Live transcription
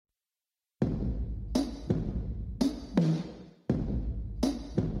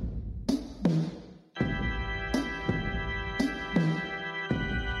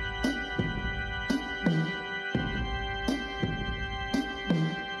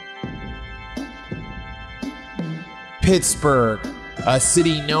Pittsburgh, a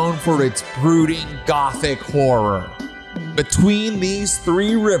city known for its brooding gothic horror. Between these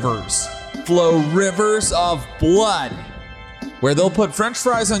three rivers flow rivers of blood, where they'll put French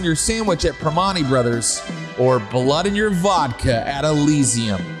fries on your sandwich at Primanti Brothers or blood in your vodka at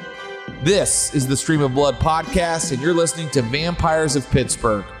Elysium. This is the Stream of Blood podcast, and you're listening to Vampires of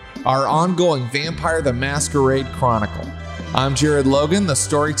Pittsburgh, our ongoing Vampire the Masquerade Chronicle. I'm Jared Logan, the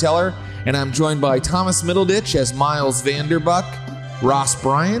storyteller, and I'm joined by Thomas Middleditch as Miles Vanderbuck, Ross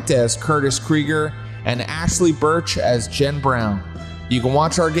Bryant as Curtis Krieger, and Ashley Birch as Jen Brown. You can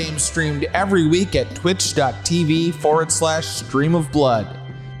watch our games streamed every week at twitch.tv/Stream of Blood.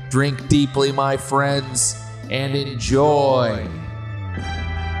 Drink deeply, my friends, and enjoy.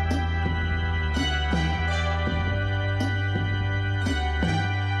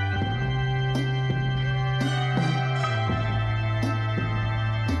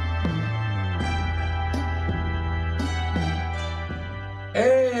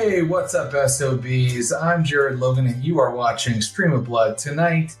 Hey, what's up, SOBs? I'm Jared Logan, and you are watching Stream of Blood.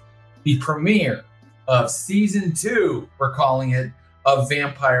 Tonight, the premiere of Season 2, we're calling it, of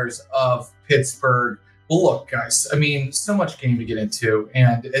Vampires of Pittsburgh. Well, look, guys, I mean, so much game to get into,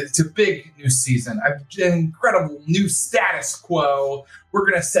 and it's a big new season. An incredible new status quo. We're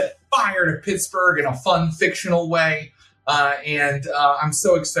going to set fire to Pittsburgh in a fun, fictional way, and I'm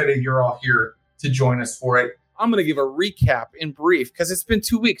so excited you're all here to join us for it. I'm going to give a recap in brief because it's been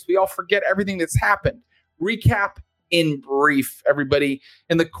 2 weeks. We all forget everything that's happened. Recap in brief, everybody.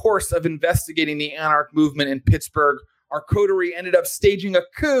 In the course of investigating the Anarch movement in Pittsburgh, our coterie ended up staging a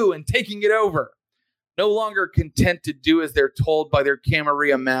coup and taking it over. No longer content to do as they're told by their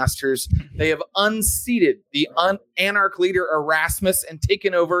Camarilla masters, they have unseated the Anarch leader Erasmus and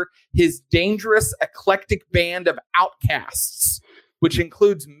taken over his dangerous, eclectic band of outcasts, which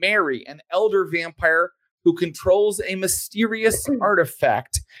includes Mary, an elder vampire who controls a mysterious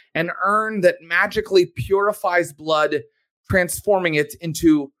artifact, an urn that magically purifies blood, transforming it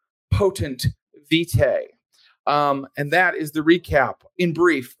into potent vitae. And that is the recap in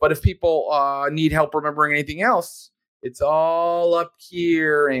brief. But if people need help remembering anything else, it's all up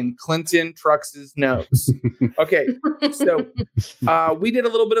here in Clinton Trux's nose. Okay, so we did a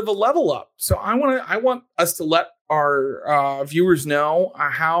little bit of a level up. So I want us to let our viewers know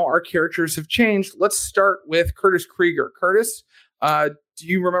how our characters have changed. Let's start with Curtis Krieger. Curtis, do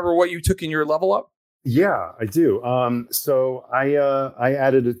you remember what you took in your level up? Yeah, I do. So I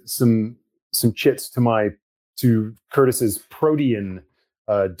added some chits to Curtis's Protean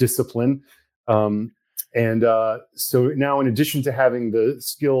discipline. And so now, in addition to having the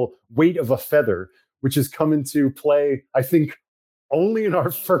skill Weight of a Feather, which has come into play, I think, only in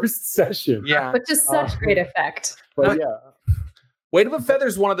our first session. Yeah. Which is such great effect. But yeah. Weight of a Feather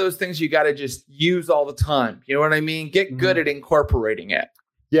is one of those things you got to just use all the time. You know what I mean? Get good at incorporating it.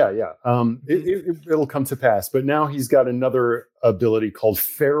 Yeah. It'll come to pass. But now he's got another ability called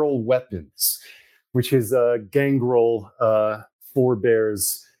Feral Weapons, which is Gangrel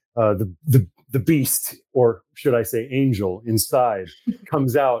forebears the beast, or should I say angel, inside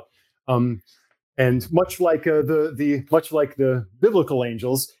comes out. And much like the biblical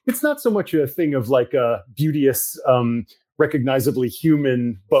angels, it's not so much a thing of like a beauteous, recognizably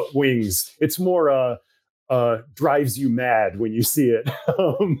human but wings. It's more drives you mad when you see it.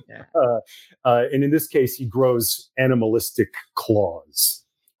 And in this case, he grows animalistic claws.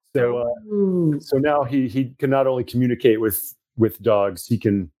 So now he can not only communicate with dogs, he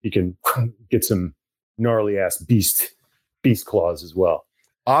can get some gnarly ass beast claws as well.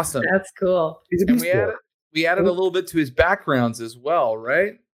 Awesome. That's cool. He's a beast. And we added a little bit to his backgrounds as well,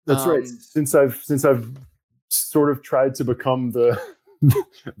 right? That's right. Since I've sort of tried to become the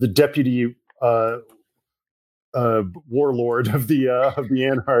deputy warlord of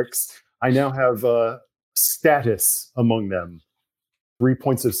the Anarchs, I now have status among them. 3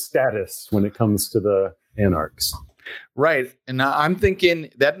 points of status when it comes to the Anarchs. Right. And I'm thinking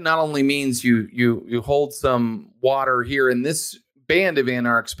that not only means you hold some water here in this band of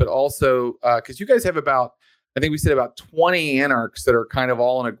Anarchs, but also because you guys have about 20 Anarchs that are kind of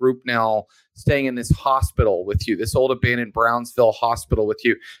all in a group now, staying in this hospital with you, this old abandoned Brownsville hospital with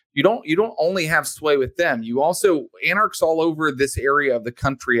you. You don't only have sway with them. You also, Anarchs all over this area of the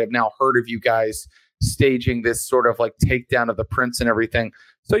country have now heard of you guys staging this sort of like takedown of the prince and everything.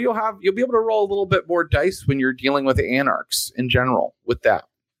 So you'll be able to roll a little bit more dice when you're dealing with Anarchs in general with that.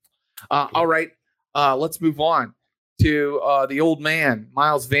 All right. Let's move on to the old man,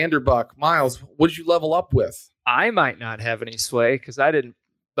 Miles Vanderbuck. Miles, what did you level up with? I might not have any sway because I didn't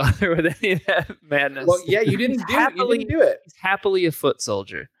bother with any of that madness. Well, yeah, you didn't do it. He's happily a foot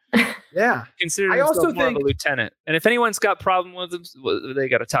soldier. Yeah. Consider I himself also more of a think- lieutenant. And if anyone's got problem with him, well, they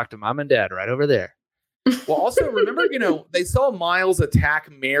got to talk to mom and dad right over there. Well, also remember, they saw Miles attack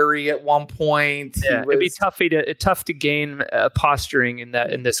Mary at one point. He Yeah, it'd be was- tough to gain posturing in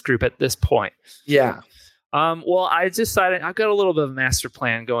this group at this point. Yeah. Well, I decided I've got a little bit of a master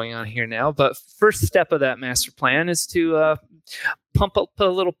plan going on here now, but first step of that master plan is to pump up a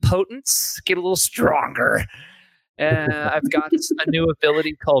little potence, get a little stronger. And I've got a new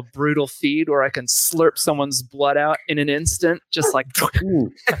ability called Brutal Feed, where I can slurp someone's blood out in an instant, just like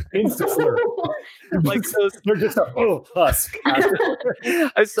Ooh, instant slurp. like those. They're just a husk.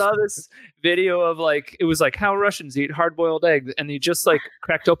 I saw this video of it was like how Russians eat hard-boiled eggs, and he just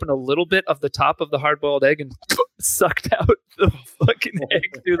cracked open a little bit of the top of the hard-boiled egg and sucked out the fucking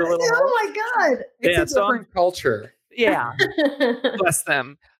egg through the little hole. Oh my god. It's Yeah, a so I'm- different culture. Yeah, bless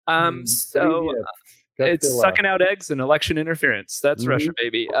them. So it's sucking out eggs and election interference. That's Russia,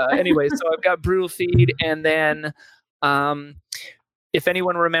 baby. Anyway, so I've got Brutal Feed, and then if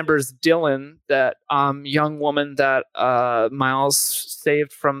anyone remembers Dylan, that young woman that Miles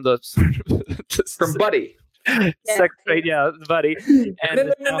saved from the From Buddy. sex trade, yeah, Buddy.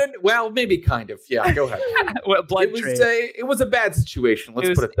 And No. Well, maybe kind of. Yeah, go ahead. well, blood It was trade. it was a bad situation. Let's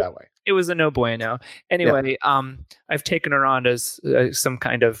put it that way. It was a no bueno. Anyway, I've taken her on as some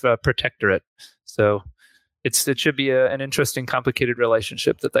kind of protectorate. So it should be an interesting, complicated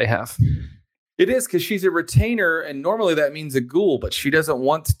relationship that they have. It is, because she's a retainer, and normally that means a ghoul, but she doesn't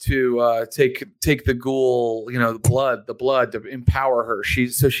want to take the ghoul, the blood to empower her.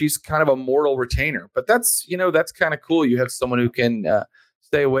 She's kind of a mortal retainer. But that's kind of cool. You have someone who can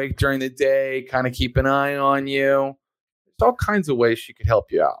stay awake during the day, kind of keep an eye on you. There's all kinds of ways she could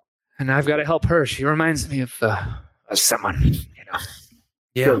help you out. And I've got to help her. She reminds me of someone,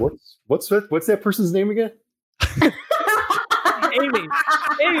 Yeah. So what's that person's name again?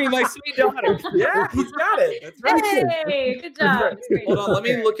 Amy, my sweet daughter. Yeah, he's got it. That's right. Hey, good job. Hold on, let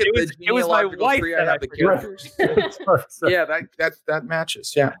me look at the It was my genealogical wife tree. that I I have the forgot. characters. Yeah, that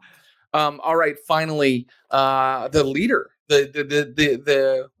matches. Yeah. All right. Finally, the leader,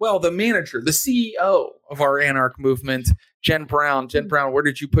 the manager, the CEO of our Anarch movement, Jen Brown. Jen Brown, where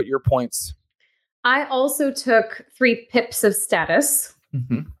did you put your points? I also took 3 pips of status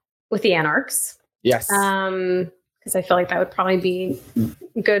with the Anarchs. Yes. Because I feel like that would probably be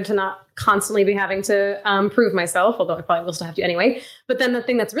good to not constantly be having to prove myself, although I probably will still have to anyway. But then the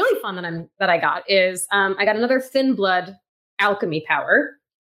thing that's really fun that I got is I got another thin blood alchemy power,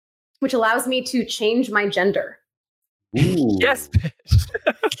 which allows me to change my gender. Ooh. Yes.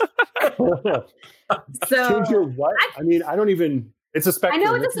 So Change your what? I mean, I don't even. It's a I spectrum.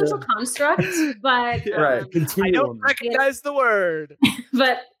 know it's a social construct, but Right. I Continuum. don't recognize the word.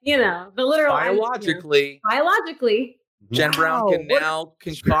 but the literal biologically, Jen Brown can now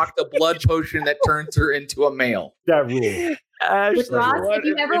concoct a blood potion that turns her into a male. That rule. Ashley, With Ross, what if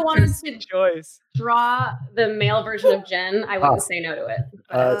you an ever wanted to interesting choice. draw the male version of Jen, I wouldn't say no to it.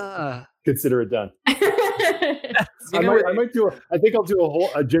 But- Consider it done. You I know, might do. I think I'll do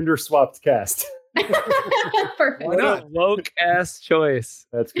a gender swapped cast. Perfect. Why What not? a woke ass choice.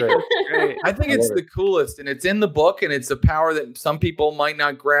 That's great. Great. I think I it's love the coolest, and it's in the book, and it's a power that some people might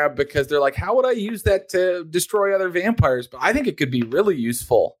not grab because they're like, how would I use that to destroy other vampires? But I think it could be really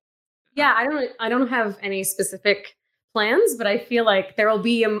useful. Yeah, I don't have any specific plans, but I feel like there will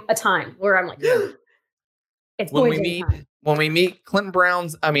be a time where I'm like, it's When we poison meet, time.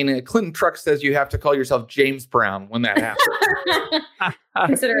 Clinton Clinton Truck says you have to call yourself James Brown when that happens.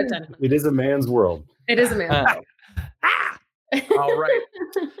 Consider it done. It is a man's world. It is a man. All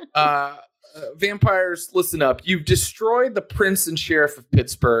right. Vampires, listen up. You've destroyed the Prince and Sheriff of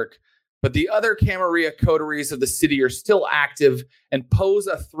Pittsburgh, but the other Camarilla coteries of the city are still active and pose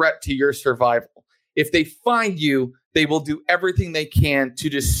a threat to your survival. If they find you, they will do everything they can to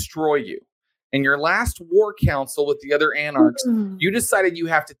destroy you. In your last war council with the other Anarchs, you decided you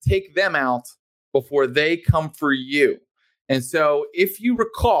have to take them out before they come for you. And so, if you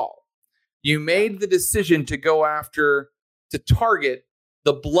recall, you made the decision to go after, to target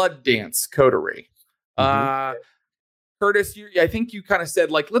the Blood Dance coterie. Curtis, I think you kind of said,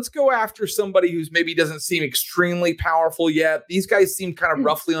 like, let's go after somebody who's maybe doesn't seem extremely powerful yet. These guys seem kind of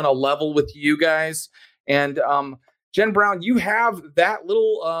roughly on a level with you guys. And Jen Brown, you have that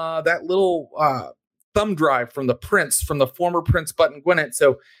little thumb drive from the former Prince Button Gwinnett.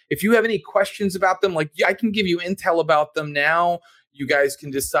 So if you have any questions about them, like, I can give you intel about them now. You guys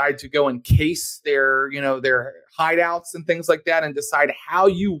can decide to go and case their hideouts and things like that, and decide how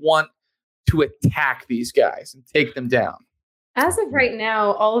you want to attack these guys and take them down. As of right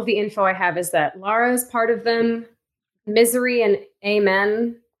now, all of the info I have is that Lara is part of them. Misery and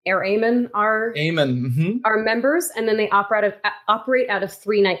Amen Air Amen are members, and then they operate out of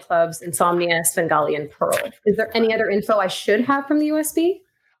 3 nightclubs: Insomnia, Svengali, and Pearl. Is there any other info I should have from the USB?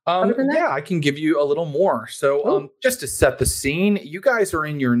 Yeah, I can give you a little more. So just to set the scene, you guys are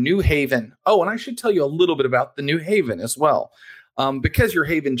in your New Haven. Oh, and I should tell you a little bit about the New Haven as well. Because your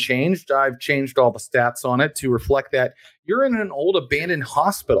Haven changed, I've changed all the stats on it to reflect that you're in an old abandoned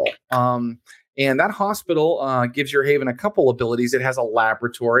hospital. And that hospital gives your Haven a couple abilities. It has a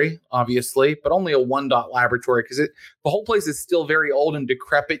laboratory, obviously, but only a 1-dot laboratory because the whole place is still very old and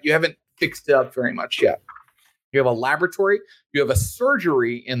decrepit. You haven't fixed it up very much yet. You have a laboratory. You have a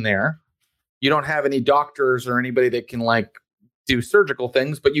surgery in there. You don't have any doctors or anybody that can do surgical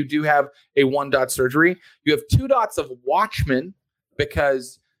things, but you do have a 1-dot surgery. You have 2 dots of watchmen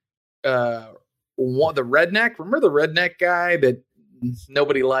because the redneck, remember the redneck guy that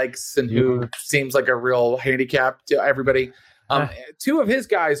nobody likes and who seems like a real handicap to everybody? 2 of his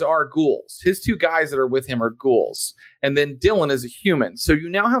guys are ghouls. His 2 guys that are with him are ghouls. And then Dylan is a human. So you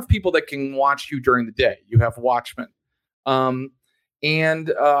now have people that can watch you during the day. You have watchmen.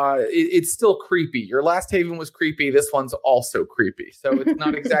 It's still creepy. Your last Haven was creepy. This one's also creepy. So it's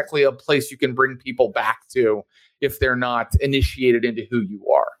not exactly a place you can bring people back to if they're not initiated into who you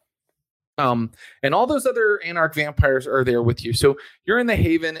are. And all those other Anarch vampires are there with you. So you're in the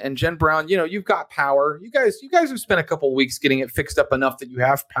Haven, and Jen Brown, you've got power. You guys have spent a couple of weeks getting it fixed up enough that you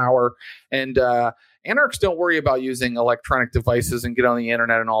have power. And Anarchs don't worry about using electronic devices and get on the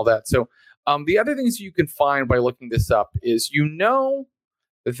internet and all that. So the other things you can find by looking this up is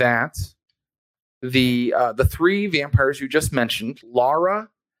that the 3 vampires you just mentioned, Lara,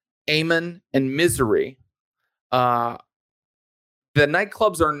 Aemon, and Misery, the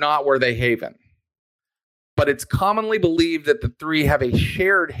nightclubs are not where they haven, but it's commonly believed that the 3 have a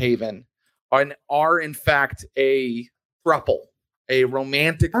shared haven and are in fact a throuple, a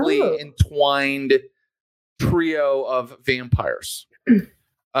romantically entwined trio of vampires.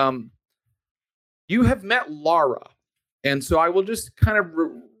 You have met Lara, and so I will just kind of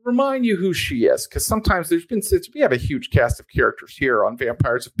remind you who she is, because sometimes we have a huge cast of characters here on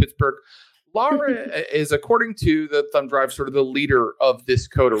Vampires of Pittsburgh. Lara is, according to the thumb drive, sort of the leader of this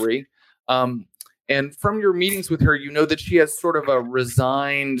coterie. And from your meetings with her, you know that she has sort of a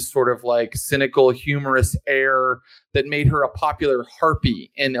resigned, sort of cynical, humorous air that made her a popular harpy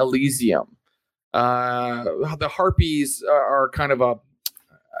in Elysium. The harpies are kind of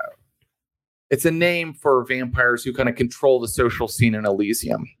it's a name for vampires who kind of control the social scene in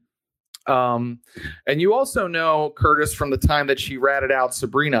Elysium. And you also know, Curtis, from the time that she ratted out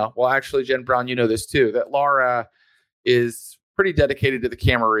Sabrina. Well, actually, Jen Brown, you know this too, that Lara is pretty dedicated to the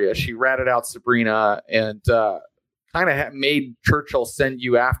Camarilla. She ratted out Sabrina and kind of made Churchill send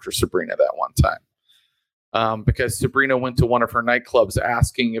you after Sabrina that one time. Because Sabrina went to one of her nightclubs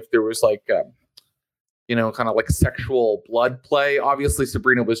asking if there was kind of sexual blood play. Obviously,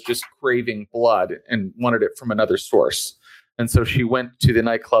 Sabrina was just craving blood and wanted it from another source. And so she went to the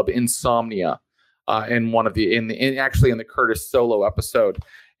nightclub Insomnia in the Curtis solo episode,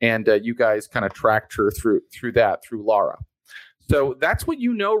 and you guys kind of tracked her through Lara. So that's what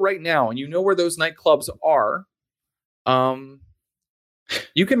you know right now, and you know where those nightclubs are.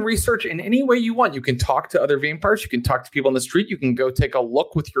 You can research in any way you want. You can talk to other vampires. You can talk to people on the street. You can go take a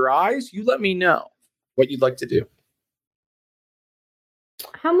look with your eyes. You let me know what you'd like to do.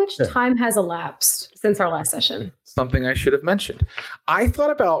 How much time has elapsed since our last session? Something I should have mentioned. I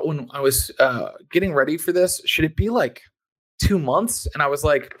thought about when I was getting ready for this, should it be 2 months? And I was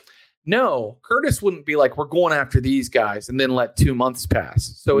like, no, Curtis wouldn't be we're going after these guys and then let 2 months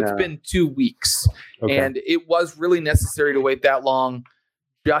pass. So it's been 2 weeks. Okay. And it was really necessary to wait that long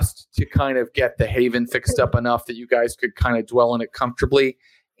just to kind of get the Haven fixed up enough that you guys could kind of dwell in it comfortably.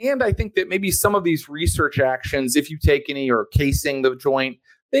 And I think that maybe some of these research actions, if you take any, or casing the joint,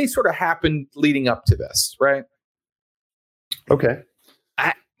 they sort of happened leading up to this, right? Okay.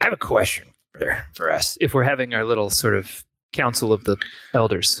 I have a question for us, if we're having our little sort of council of the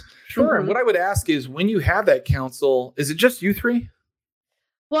elders. Sure. And what I would ask is, when you have that council, is it just you 3?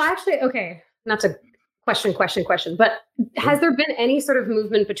 Well, actually, okay, not to question, but has there been any sort of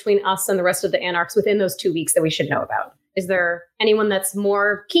movement between us and the rest of the Anarchs within those 2 weeks that we should know about? Is there anyone that's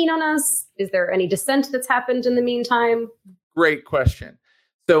more keen on us? Is there any dissent that's happened in the meantime? Great question.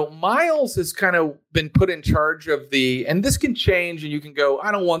 So Miles has kind of been put in charge of and this can change and you can go,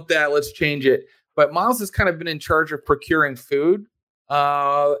 I don't want that, let's change it. But Miles has kind of been in charge of procuring food.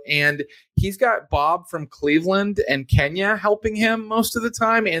 And he's got Bob from Cleveland and Kenya helping him most of the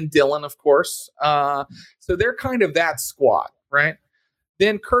time, and Dylan, of course. So they're kind of that squad, right?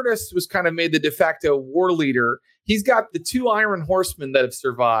 Then Curtis was kind of made the de facto war leader. he's got the 2 Iron Horsemen that have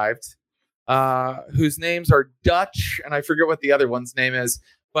survived, whose names are Dutch, and I forget what the other one's name is,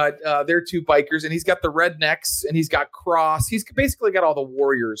 but they're 2 bikers, and he's got the Rednecks, and he's got Cross. He's basically got all the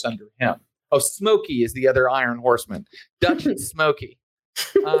warriors under him. Oh, Smokey is the other Iron Horseman. Dutch and Smokey.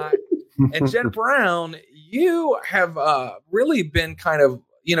 And Jen Brown, you have really been kind of,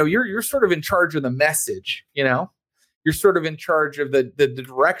 you're sort of in charge of the message, You're sort of in charge of the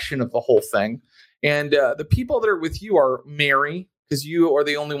direction of the whole thing. And the people that are with you are Mary, because you are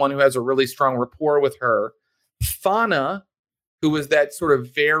the only one who has a really strong rapport with her. Fauna, who was that sort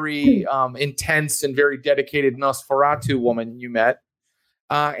of very intense and very dedicated Nosferatu woman you met.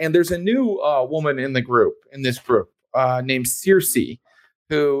 And there's a new woman in this group named Circe,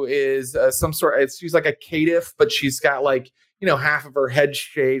 who is she's like a caitiff, but she's got half of her head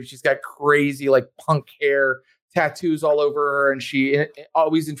shaved. She's got crazy punk hair, tattoos all over her, and she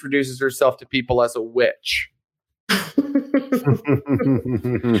always introduces herself to people as a witch.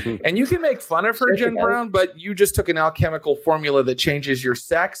 And you can make fun of her, Jen Brown, but you just took an alchemical formula that changes your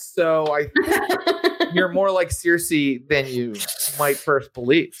sex. So I think you're more like Circe than you might first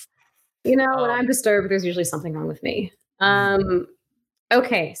believe. When I'm disturbed, there's usually something wrong with me.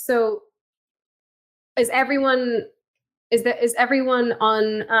 Okay, so is everyone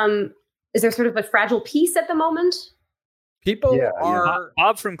on? Is there sort of a fragile peace at the moment? People are.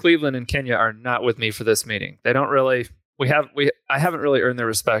 Bob from Cleveland and Kenya are not with me for this meeting. They don't really. I haven't really earned their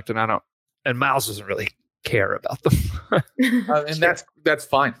respect, and Miles doesn't really care about them. And that's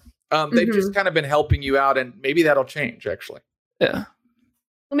fine. They've just kind of been helping you out, and maybe that'll change. Actually, yeah.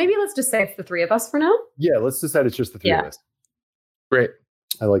 Well, maybe let's just say it's the 3 of us for now. Yeah, let's decide it's just the 3 of us. Great.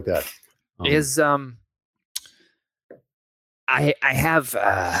 I like that. I have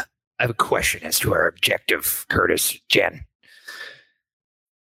a question as to our objective, Curtis, Jen.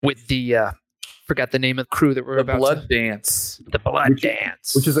 With the forgot the name of the crew that we're The about blood dance. The blood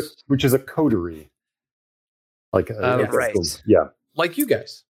dance, which is a coterie, right? Yeah, Like you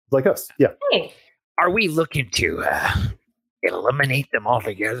guys, like us. Yeah. Hey. Are we looking to eliminate them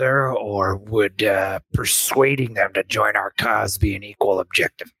altogether, or would persuading them to join our cause be an equal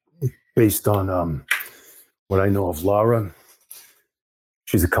objective? Based on what I know of Lara,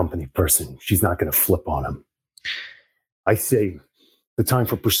 she's a company person. She's not going to flip on him. I say the time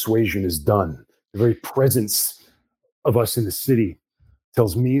for persuasion is done. The very presence of us in the city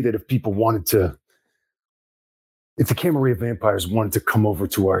tells me that if the Camarilla vampires wanted to come over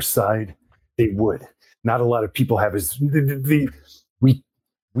to our side, they would. Not a lot of people have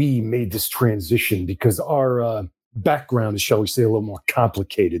we made this transition because our background is, shall we say, a little more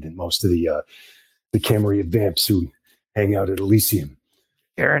complicated than most of the Camarilla vamps who hang out at Elysium.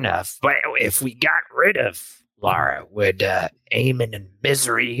 Fair enough. But if we got rid of Lara, would Eamon and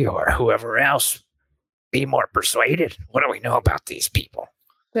Misery or whoever else be more persuaded? What do we know about these people?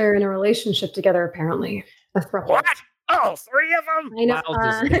 They're in a relationship together, apparently. What? Oh, 3 of them? I know.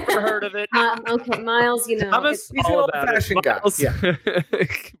 Miles has never heard of it. Okay, Miles, Thomas, he's an all about old-fashioned it. guy. Miles Yeah.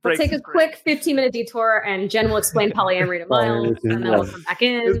 we'll take a quick 15-minute detour, and Jen will explain polyamory to Miles, and then we'll come back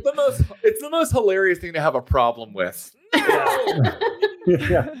in. It's the most hilarious thing to have a problem with. No!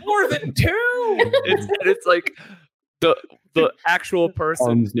 Yeah. More than 2. It's like the actual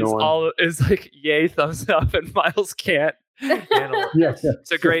person is like yay thumbs up, and Miles can't handle it. Yeah.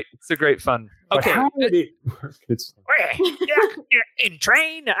 It's a great fun. But Okay. how would it work? In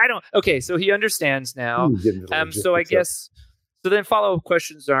train? I don't. Okay, so he understands now. So I guess then follow-up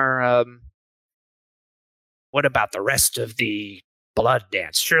questions are What about the rest of the blood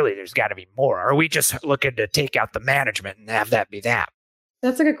dance? Surely there's got to be more. Or are we just looking to take out the management and have that be that?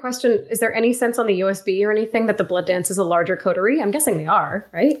 That's a good question. Is there any sense on the USB or anything that the blood dance is a larger coterie? I'm guessing they are,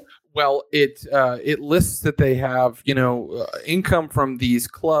 right? Well, it lists that they have, income from these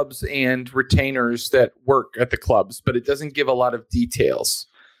clubs and retainers that work at the clubs, but it doesn't give a lot of details.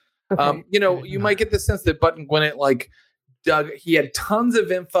 Okay. You might get the sense that Button Gwinnett, he had tons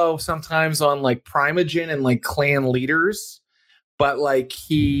of info sometimes on Primogen and clan leaders, but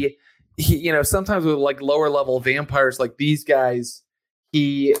he sometimes with lower level vampires like these guys,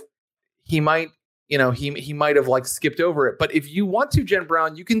 he might. He might have skipped over it. But if you want to, Jen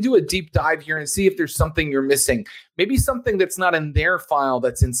Brown, you can do a deep dive here and see if there's something you're missing. Maybe something that's not in their file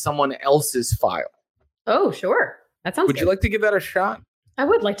that's in someone else's file. Oh, sure. That sounds Would good. you like to give that a shot? I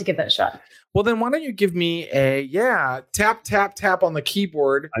would like to give that a shot. Well, then why don't you give me a tap, tap, tap on the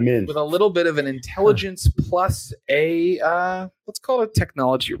keyboard. I'm in. With a little bit of an intelligence plus a, let's call it a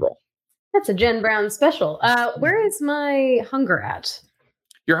technology roll. That's a Jen Brown special. Where is my hunger at?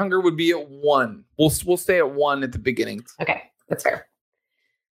 Your hunger would be at 1. We'll stay at 1 at the beginning. Okay, that's fair.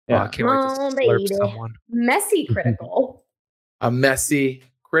 Oh, I can't wait to Oh, slurp baby. someone. Messy critical. A messy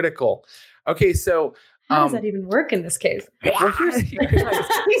critical. Okay, so How does that even work in this case? well, here's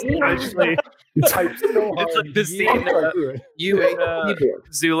Actually, you type so hard. It's like the scene, can't quite do it. you ate the keyboard.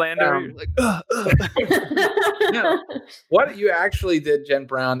 Zoolander. Like, No. What you actually did, Jen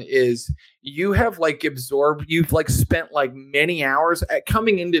Brown, is you have like absorbed, you've like spent like many hours at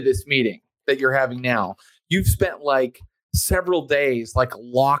coming into this meeting that you're having now. You've spent like several days like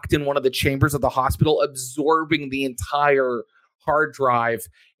locked in one of the chambers of the hospital, absorbing the entire hard drive.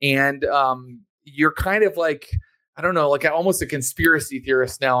 And you're kind of like, I don't know, like almost a conspiracy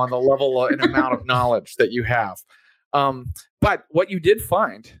theorist now on the level and amount of knowledge that you have. But what you did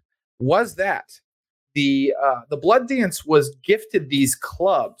find was that the Blood Dance was gifted these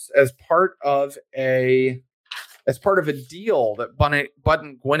clubs as part of a deal that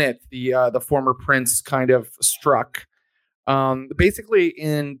Button Gwinnett, the former prince, kind of struck. Basically,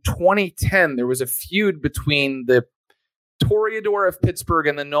 in 2010, there was a feud between the Toreador of Pittsburgh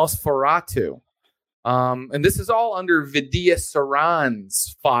and the Nosferatu. And this is all under Vidya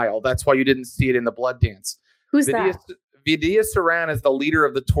Saran's file. That's why you didn't see it in the Blood Dance. Who's that? Vidya Saran is the leader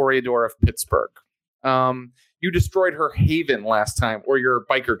of the Toreador of Pittsburgh. You destroyed her haven last time, or your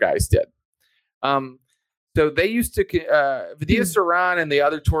biker guys did. So they used to, Vidya Saran and the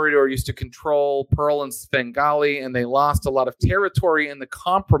other Toreador used to control Pearl and Svengali, and they lost a lot of territory in the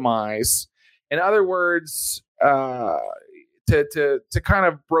compromise. In other words, to kind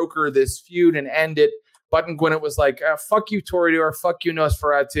of broker this feud and end it, Button Gwinnett was like, fuck you, Toreador, fuck you,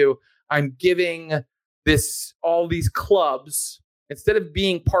 Nosferatu. I'm giving all these clubs, instead of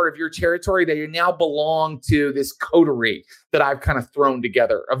being part of your territory, they now belong to this coterie that I've kind of thrown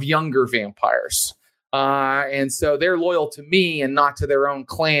together of younger vampires. And so they're loyal to me and not to their own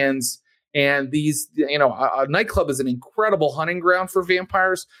clans. And these, a nightclub is an incredible hunting ground for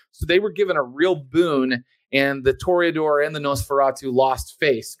vampires. So they were given a real boon, and the Toreador and the Nosferatu lost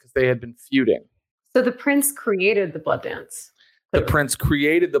face because they had been feuding. So the prince created the Blood Dance. The prince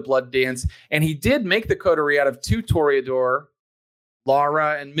created the Blood Dance, and he did make the coterie out of two Toreador,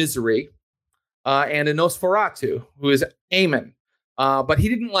 Lara and Misery, and a Nosferatu, who is Aemon. But he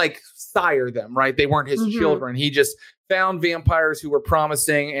didn't sire them, right? They weren't his children. He just found vampires who were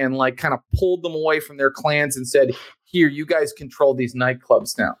promising and kind of pulled them away from their clans and said, here, you guys control these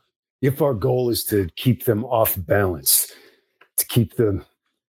nightclubs now. If our goal is to keep them off balance, to keep the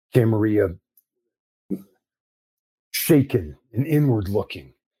Camarilla shaken and inward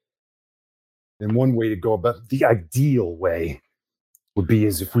looking, then one way to go about the ideal way would be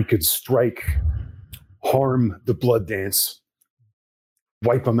as if we could harm the Blood Dance,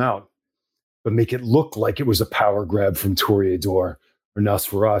 wipe them out, but make it look like it was a power grab from Toreador or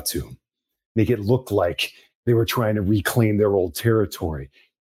Nosferatu. Make it look like they were trying to reclaim their old territory.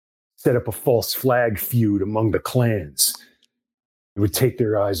 Set up a false flag feud among the clans. It would take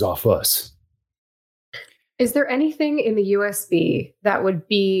their eyes off us. Is there anything in the USB that would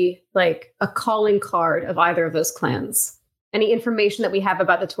be like a calling card of either of those clans? Any information that we have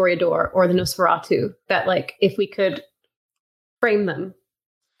about the Toreador or the Nosferatu that, if we could frame them?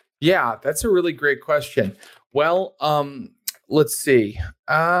 Yeah, that's a really great question. Well, let's see.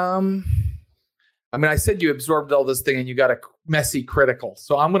 I said you absorbed all this thing and you got a messy critical.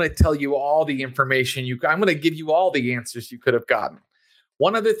 So I'm going to tell you all the information I'm going to give you all the answers you could have gotten.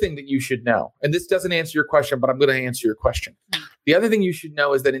 One other thing that you should know, and this doesn't answer your question, but I'm going to answer your question. The other thing you should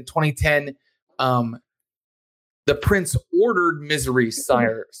know is that in 2010, the prince ordered Misery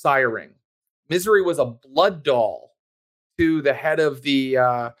siring. Misery was a blood doll to the head of to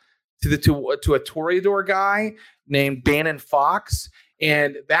a Toreador guy named Bannon Fox.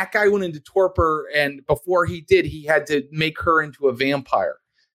 And that guy went into torpor, and before he did, he had to make her into a vampire.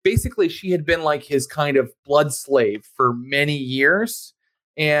 Basically, she had been like his kind of blood slave for many years.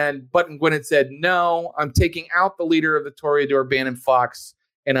 And Button Gwinnett said, no, I'm taking out the leader of the Toreador, Bannon Fox,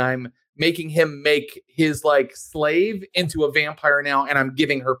 and I'm making him make his slave into a vampire now, and I'm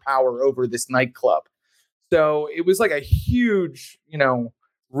giving her power over this nightclub. So it was a huge,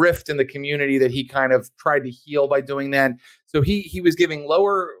 rift in the community that he kind of tried to heal by doing that. So he was giving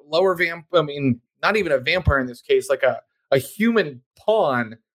lower not even a vampire in this case, a human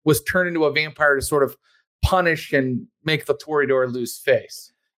pawn was turned into a vampire to sort of punish and make the Toreador lose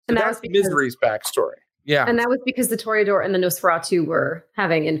face. So and that's Misery's backstory. Yeah. And that was because the Toreador and the Nosferatu were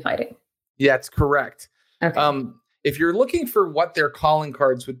having infighting. Yeah, that's correct. Okay. If you're looking for what their calling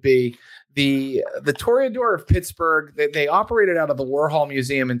cards would be, the Toreador of Pittsburgh, they operated out of the Warhol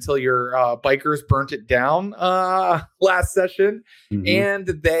Museum until your bikers burnt it down last session. Mm-hmm. And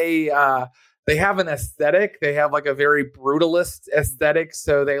they have an aesthetic. They have like a very brutalist aesthetic.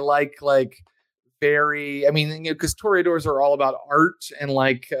 So they like very, I mean, because Toreadors are all about art and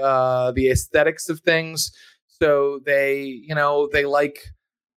like the aesthetics of things. So they like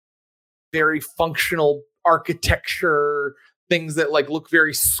very functional architecture, things that like look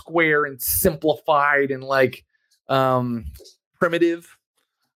very square and simplified and like primitive.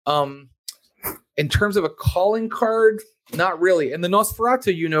 In terms of a calling card, not really. And the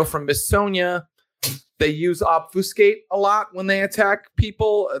Nosferatu, from Miss Sonia, they use obfuscate a lot when they attack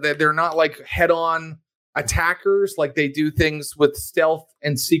people. They're not like head-on attackers. Like they do things with stealth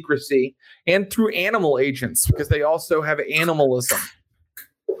and secrecy and through animal agents because they also have animalism.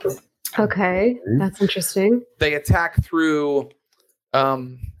 Okay, that's interesting. They attack through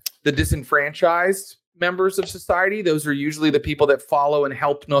the disenfranchised members of society. Those are usually the people that follow and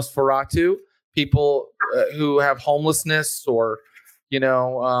help Nosferatu, people who have homelessness or,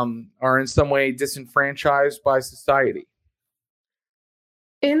 are in some way disenfranchised by society.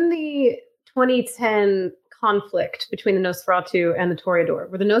 In the 2010 conflict between the Nosferatu and the Toreador,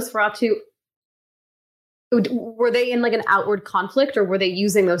 were the Nosferatu, were they in like an outward conflict or were they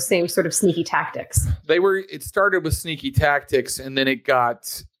using those same sort of sneaky tactics? It started with sneaky tactics and then it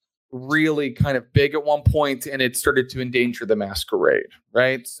got really kind of big at one point and it started to endanger the masquerade,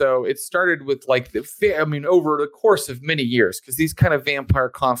 right? So it started with like over the course of many years, because these kind of vampire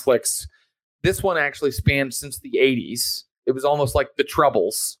conflicts, this one actually spanned since the 80s. It was almost like the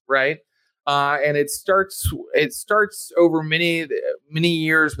Troubles, right? And it starts over many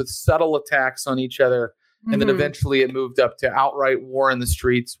years with subtle attacks on each other. And then eventually it moved up to outright war in the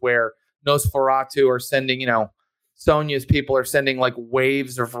streets where Nosferatu are sending, Sonia's people are sending like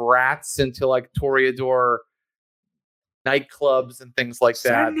waves of rats into like Toreador nightclubs and things like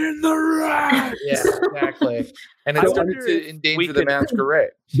that. Send in the rat. Yeah, exactly. And it started to endanger the masquerade.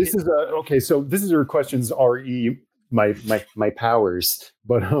 This is okay. So this is your questions, RE, my powers,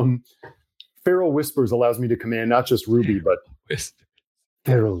 but Feral Whispers allows me to command not just Ruby, but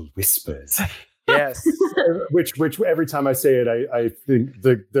Feral Whispers. Yes. which every time I say it, I think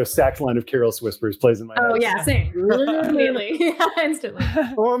the sax line of Carol's Whispers plays in my head. Oh yeah, same. Immediately. Instantly.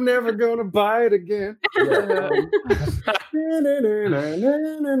 Oh, I'm never gonna buy it again.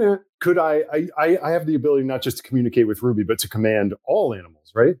 Could I have the ability not just to communicate with Ruby, but to command all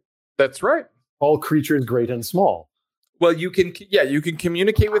animals, right? That's right. All creatures, great and small. Well, you can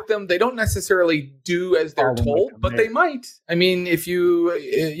communicate with them. They don't necessarily do as they're told, but they might. I mean, if you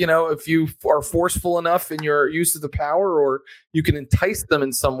are forceful enough in your use of the power, or you can entice them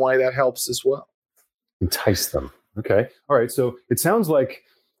in some way, that helps as well. Entice them. Okay. All right. So it sounds like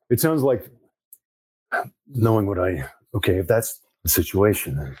knowing if that's the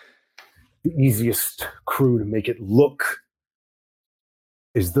situation, then the easiest crew to make it look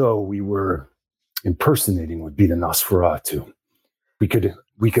as though we were impersonating would be the Nosferatu. We could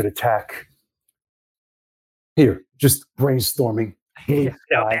attack. Here, just brainstorming. No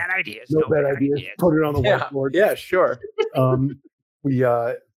bad ideas. No bad ideas. Put it on the whiteboard. Yeah, sure.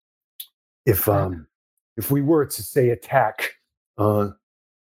 If we were to say attack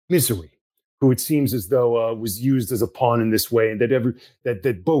Misery, who it seems as though was used as a pawn in this way, and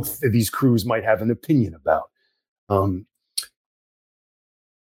that both of these crews might have an opinion about.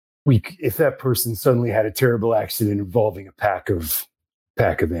 If that person suddenly had a terrible accident involving a pack of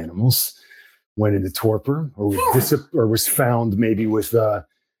animals, went into torpor, or was found maybe with it's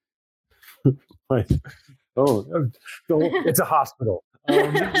a hospital. We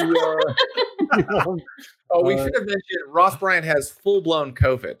should have mentioned Ross Bryant has full-blown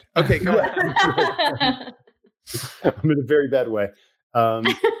COVID. Okay, go ahead. I'm in a very bad way.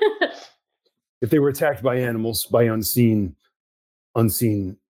 If they were attacked by animals, by unseen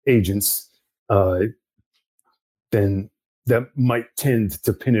agents, then that might tend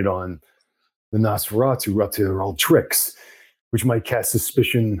to pin it on the Nosferatu, to their old tricks, which might cast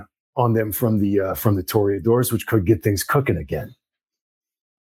suspicion on them from the Toreadors, which could get things cooking again.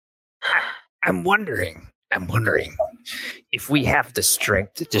 I'm wondering if we have the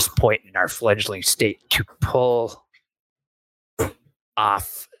strength at this point in our fledgling state to pull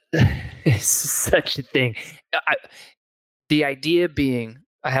off such a thing. The idea being,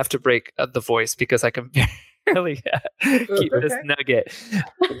 I have to break the voice because I can barely keep this nugget.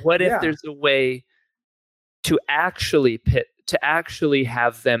 What if there's a way to actually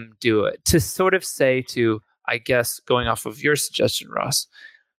have them do it? To sort of say to, I guess, going off of your suggestion, Ross,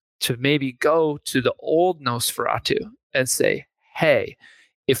 to maybe go to the old Nosferatu and say, hey,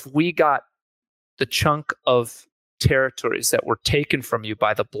 if we got the chunk of territories that were taken from you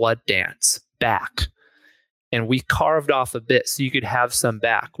by the Blood Dance back, and we carved off a bit so you could have some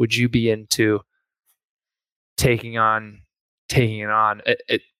back, would you be into taking it on?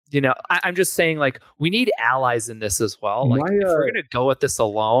 I'm just saying, like, we need allies in this as well. Like, if we're gonna go with this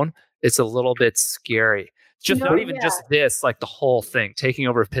alone, it's a little bit scary. Just not even just this, like the whole thing, taking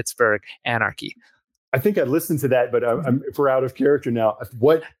over Pittsburgh, anarchy. I think I listened to that, but if we're out of character now,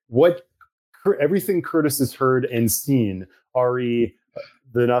 everything Curtis has heard and seen, Ari,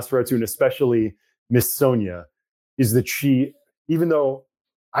 the Nosferatu, and especially Miss Sonia, is that she, even though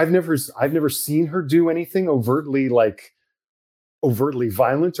I've never seen her do anything overtly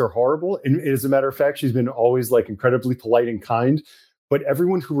violent or horrible, and as a matter of fact, she's been always like incredibly polite and kind. But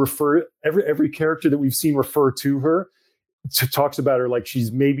everyone who every character that we've seen refer to her talks about her like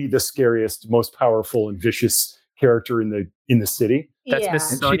she's maybe the scariest, most powerful, and vicious character in the city. That's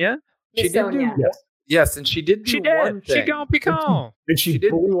Miss Sonia. She did do yes, and she did do one thing. She gone pecan. And she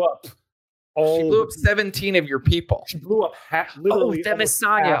blew up. She blew up 17 of your people. She blew up literally. That Miss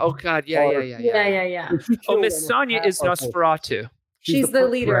Sonia. Oh God, yeah. Oh, Miss Sonia is Nosferatu. She's the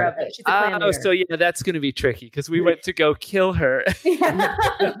leader of it. She's the clan leader. So yeah, that's going to be tricky because we went to go kill her.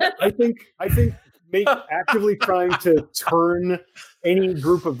 I think actively trying to turn any of the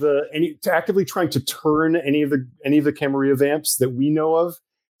Camarilla vamps that we know of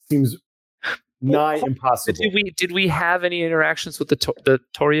seems nigh impossible. Did we have any interactions with the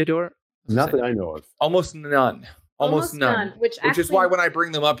Toreador? Not that I know of. Almost none. Almost none. Which is why when I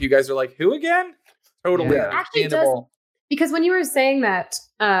bring them up, you guys are like, "Who again?" Totally understandable. Because when you were saying that,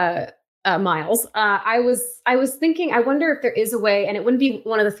 Miles, I was thinking, I wonder if there is a way, and it wouldn't be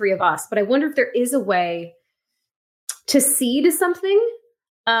one of the three of us, but I wonder if there is a way to seed something,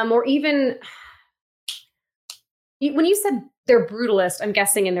 or even when you said they're brutalist, I'm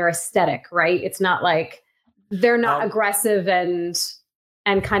guessing in their aesthetic, right? It's not like they're not aggressive and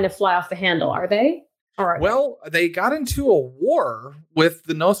kind of fly off the handle, are they? Well, they got into a war with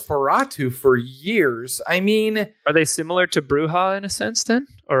the Nosferatu for years. I mean, are they similar to Bruja in a sense then,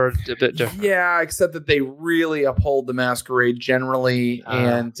 or a bit different? Yeah, except that they really uphold the masquerade generally,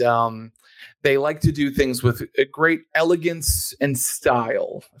 and they like to do things with a great elegance and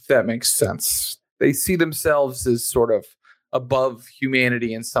style, if that makes sense. They see themselves as sort of above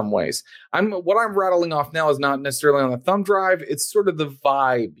humanity in some ways. What I'm rattling off now is not necessarily on the thumb drive. It's sort of the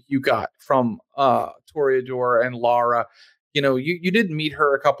vibe you got from Toreador and Lara. You know, you did meet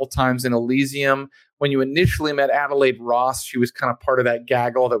her a couple times in Elysium. When you initially met Adelaide Ross, she was kind of part of that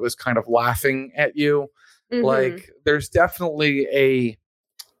gaggle that was kind of laughing at you. Mm-hmm. Like, there's definitely a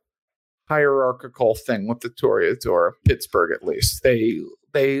hierarchical thing with the Toreador, Pittsburgh at least.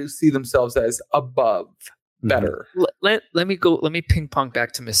 They see themselves as above. Better. Let me ping pong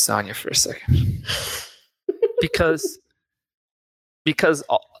back to Miss Sonia for a second, because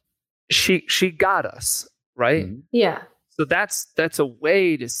she got us right. Mm-hmm. Yeah. So that's a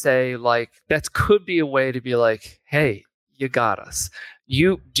way to say, like, that could be a way to be like, hey, you got us.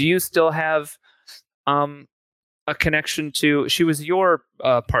 Do you still have a connection to? She was your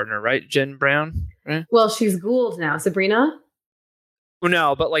partner, right, Jen Brown? Right? Well, she's Gould now, Sabrina.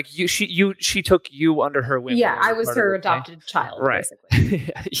 No, but like she took you under her wing. Yeah, I was her adopted child, right?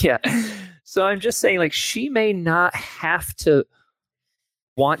 Basically. Yeah. So I'm just saying, like, she may not have to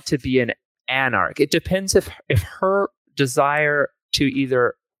want to be an anarch. It depends if her desire to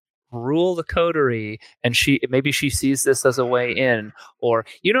either rule the coterie and maybe she sees this as a way in, or,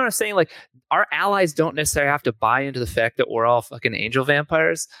 you know what I'm saying? Like, our allies don't necessarily have to buy into the fact that we're all fucking angel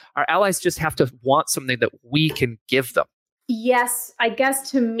vampires. Our allies just have to want something that we can give them. Yes, I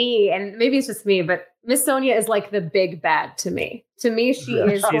guess to me, and maybe it's just me, but Miss Sonia is like the big bad to me. To me, she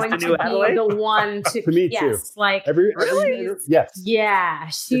is going to be the one to. To me too. Like, really? Yes. Yeah,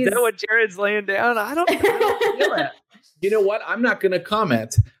 she's. Is that what Jared's laying down? I don't feel it. You know what? I'm not going to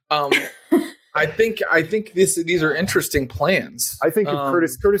comment. I think these are interesting plans. I think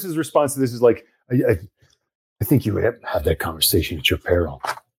Curtis's response to this is like, I think you would have that conversation at your peril.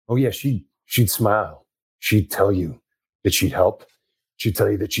 Oh yeah, she'd smile. She'd tell you that she'd help. She'd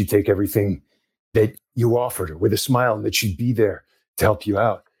tell you that she'd take everything that you offered her with a smile, and that she'd be there to help you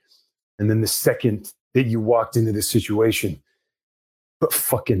out. And then the second that you walked into this situation, but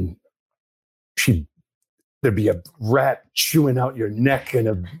fucking, there'd be a rat chewing out your neck and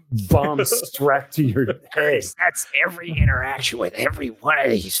a bomb strapped to your head. That's every interaction with every one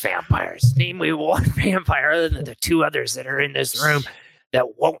of these vampires. Name me one vampire other than the two others that are in this room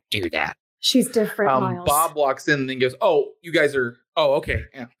that won't do that. She's different, Miles. Bob walks in and then goes, "Oh, you guys are... Oh, okay.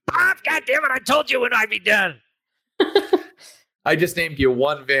 Yeah. Bob, goddammit, I told you when I'd be done." I just named you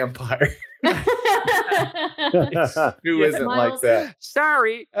one vampire. Who Yes, isn't Miles. like that?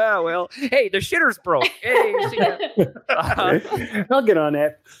 Sorry. Oh well. Hey, the shitter's broke. Hey. I'll get on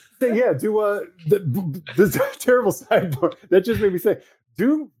that. So, yeah, do this terrible sidebar that just made me say,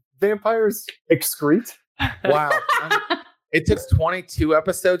 do vampires excrete? Wow. It took 22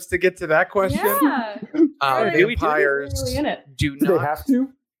 episodes to get to that question. Yeah. Vampires Really in it. do Do they not have to?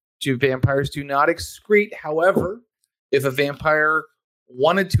 vampires do not excrete. However, if a vampire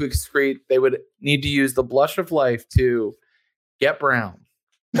wanted to excrete, they would need to use the blush of life to get brown.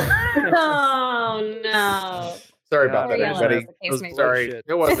 Oh no. Sorry about Or that, yellow, everybody. as the case may be. Sorry, Bullshit.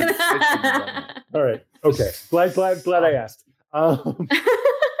 it wasn't. It shouldn't have done that. All right. Okay. Glad I asked. All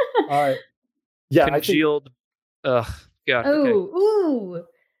right. Yeah, I think Congealed. Ugh. God. Okay. Ooh.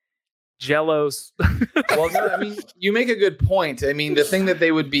 Jellos. Well, no, I mean, you make a good point. I mean, the thing that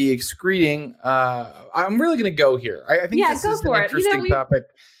they would be excreting, I'm really going to go here. I think Yeah, this go is for an it. interesting topic.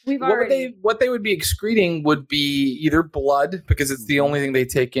 We've What already. they would be excreting would be either blood, because it's the only thing they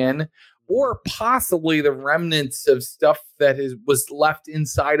take in, or possibly the remnants of stuff that was left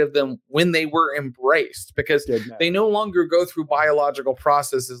inside of them when they were embraced, because dead matter. they no longer go through biological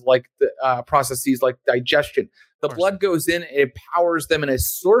processes like digestion. The course. blood goes in, it powers them in a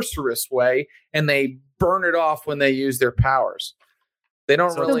sorcerous way, and they burn it off when they use their powers. They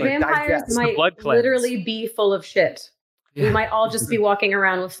don't So So really vampires digest. might blood cleanse. literally be full of shit. We might all just be walking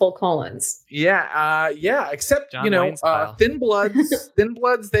around with full colons. Yeah, except John Wayne style. thin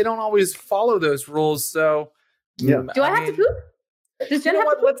bloods, they don't always follow those rules. So, Yeah. Do I have to mean, poop? Does Jen You know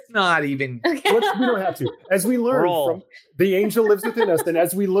have to what? poop? Let's not even. Okay. We don't have to. As we learned Roll. from the angel lives within us, and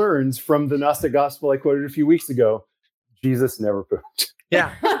as we learned from the Gnostic gospel I quoted a few weeks ago, Jesus never pooped.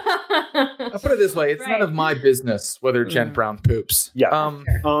 Yeah, I'll put it this way: it's none of my business whether Jen Brown poops. Yeah.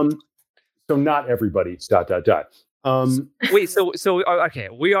 So not everybody. ... Wait, so okay,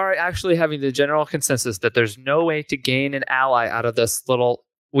 we are actually having the general consensus that there's no way to gain an ally out of this little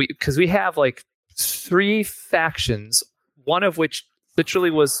because we have like 3 factions, one of which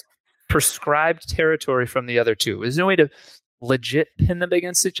literally was prescribed territory from the other 2. There's no way to legit pin them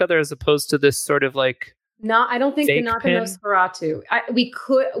against each other as opposed to this sort of like I don't think Fake not the pin? Nosferatu.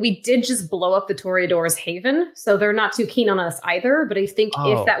 We did just blow up the Toreador's haven, so they're not too keen on us either. But I think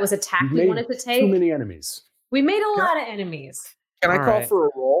Oh. if that was a tack You've we made wanted to Too take, many enemies. we made a lot of enemies. Can I All call right. for a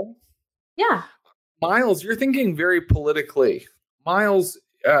roll? Yeah. Miles, you're thinking very politically. Miles,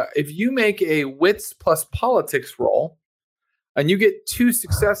 if you make a wits plus politics roll and you get 2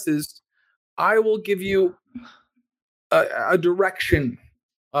 successes, I will give you a direction.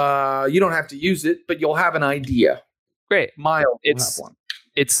 You don't have to use it, but you'll have an idea. great. Miles will It's- have one.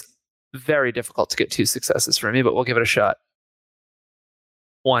 It's very difficult to get 2 successes for me, but we'll give it a shot.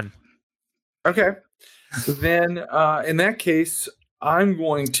 1. Okay. Then in that case, I'm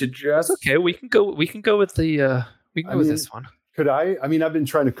going to just That's okay. We can go with the we can I go with mean, this one. Could I mean, I've been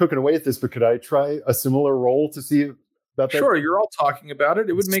trying to cook away at this, but could I try a similar role to see about that? Sure, you're all talking about it.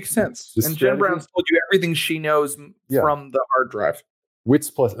 It would make sense. The And Jen strategy? Brown's told you everything she knows Yeah. from the hard drive. Wits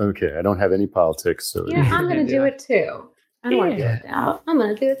plus. Okay, I don't have any politics, so Yeah, I'm gonna do Yeah. it too. I don't want to do Yeah. it now. I'm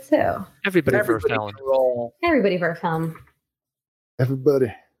gonna do it too. Everybody, for Everybody Fallon. can roll. Everybody for a film.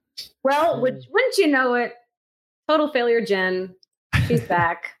 everybody. Well, wouldn't you know it? Total failure, Jen. She's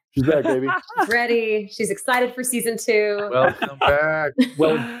back. She's back, baby. She's ready. She's excited for season 2. Welcome back.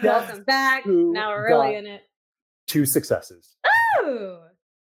 Well, Welcome back. who Now we're really got- in it. 2 successes. Ooh.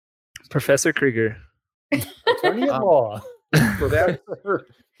 Professor Krieger. Attorney at law. Professor.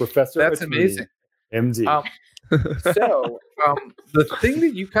 That's attorney, amazing. MD. So the thing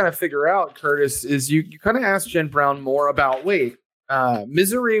that you kind of figure out, Curtis, is you kind of ask Jen Brown more about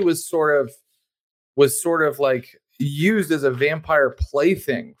Misery was sort of like used as a vampire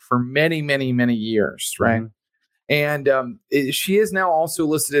plaything for many, many, many years, right? And she is now also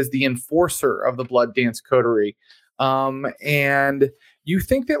listed as the enforcer of the Blood Dance Coterie. And you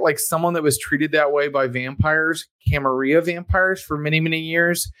think that like someone that was treated that way by vampires, Camarilla vampires for many, many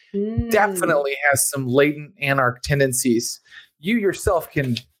years, definitely has some latent anarch tendencies. You yourself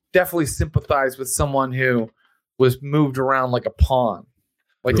can definitely sympathize with someone who was moved around like a pawn,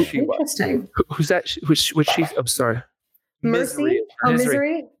 like she was. Interesting. Who's that? Which she? I'm sorry. Mercy? Oh,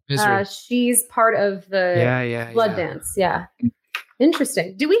 Misery. Misery. She's part of the Yeah. Blood Dance. Yeah.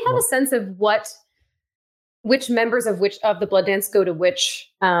 Interesting. Do we have a sense of which members of the Blood Dance go to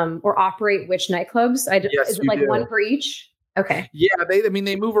which or operate which nightclubs? Yes, is it you like do. one for each? Okay. Yeah,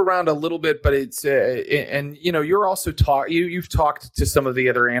 they move around a little bit, but it's and you're also you've talked to some of the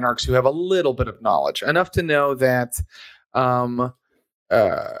other anarchs who have a little bit of knowledge, enough to know that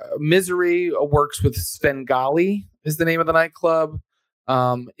Misery works with Svengali is the name of the nightclub.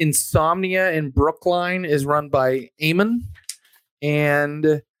 Insomnia in Brookline is run by Eamon,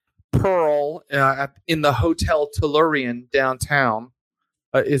 and Pearl in the Hotel Tellurian downtown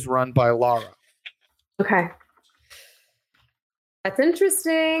is run by Laura. Okay. That's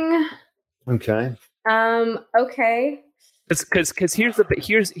interesting. Okay. Okay. Because here's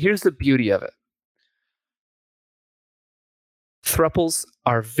the beauty of it. Thruples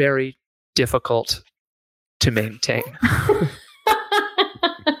are very difficult to maintain.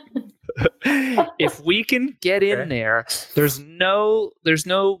 If we can get in there, there's no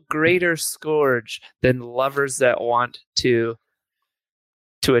greater scourge than lovers that want to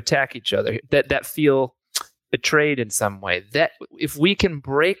attack each other, that feel betrayed in some way. That if we can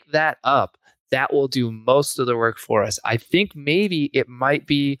break that up, that will do most of the work for us. I think maybe it might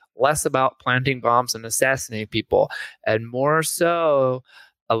be less about planting bombs and assassinating people, and more so,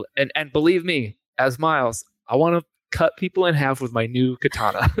 and believe me, as Miles, I want to cut people in half with my new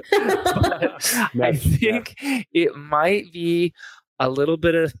katana. I think it might be a little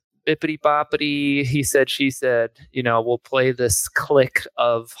bit of bippity boppity, he said, she said, we'll play this clique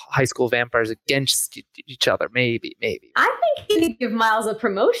of high school vampires against each other. Maybe. I think he need to give Miles a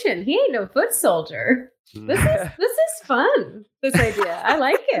promotion. He ain't no foot soldier. This is fun. This idea. I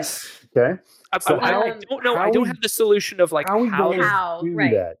like it. Okay. So I don't know. I don't have the solution of like how do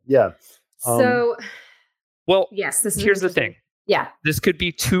right. that. Yeah. Well, yes. Here's the thing. Yeah. This could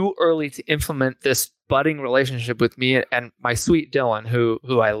be too early to implement this budding relationship with me and my sweet Dylan,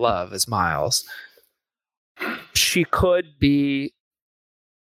 who I love as Miles. She could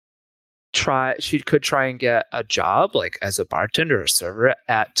try and get a job like as a bartender or server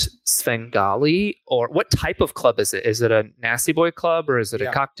at Svengali, or what type of club is it? Is it a nasty boy club or is it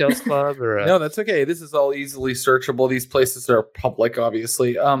a cocktails club or No, that's okay. This is all easily searchable. These places are public,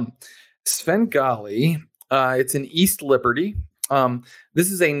 obviously. Svengali, it's in East Liberty.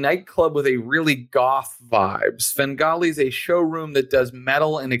 This is a nightclub with a really goth vibe. Svengali is a showroom that does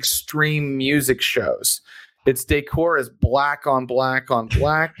metal and extreme music shows. Its decor is black on black on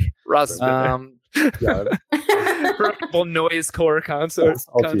black. Noisecore concerts.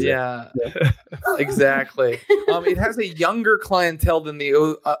 Yeah, exactly. It has a younger clientele than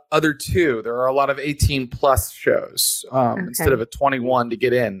the other two. There are a lot of 18 plus shows instead of a 21 to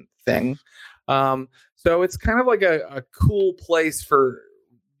get in thing. So it's kind of like a cool place for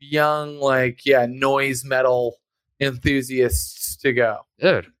young, noise metal enthusiasts to go.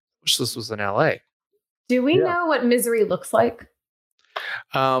 Dude, wish this was in LA. Do we know what Misery looks like?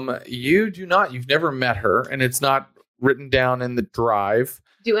 You do not. You've never met her, and it's not written down in the drive.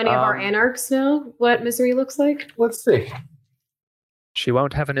 Do any of our anarchs know what Misery looks like? Let's see. She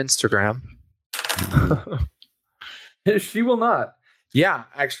won't have an Instagram. She will not. Yeah,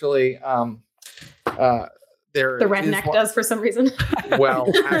 actually, the redneck does for some reason.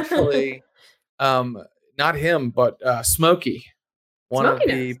 Well, actually, not him, but Smokey, one of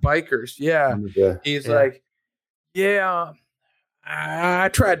the bikers. Yeah, he's like, I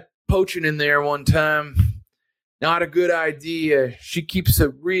tried poaching in there one time. Not a good idea. She keeps a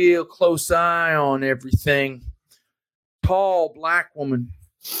real close eye on everything. Tall black woman,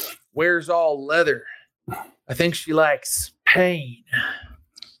 wears all leather. I think she likes pain.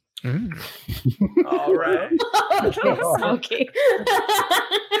 All right. Smokey.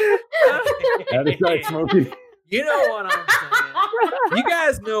 That is right, Smokey. You know what I'm saying. You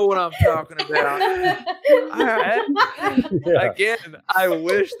guys know what I'm talking about. Again, I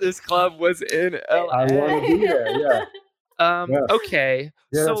wish this club was in LA. I want to be there, Okay.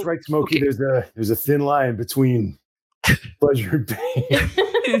 Yeah, that's right, Smokey. Okay. There's a thin line between pleasure and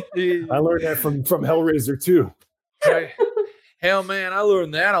pain. I learned that from Hellraiser too. Hell, man, I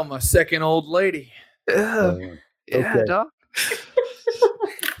learned that on my second old lady. Yeah, dog.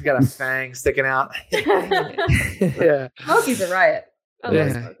 He's got a fang sticking out. Yeah. Smokey's a riot. I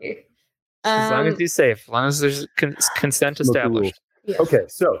love Smokey. As long as he's safe, as long as there's consent established. Yes. Okay,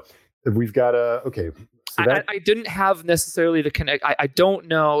 so we've got So I didn't have necessarily the connect. I don't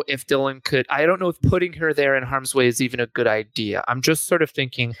know if Dylan could. I don't know if putting her there in harm's way is even a good idea. I'm just sort of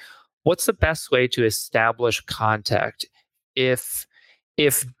thinking, what's the best way to establish contact? If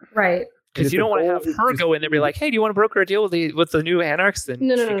right. Because you don't want to have her go in there and be like, "Hey, do you want to broker a deal with the new anarchs?" Then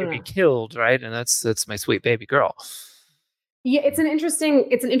she could be killed, right? And that's my sweet baby girl. Yeah, it's an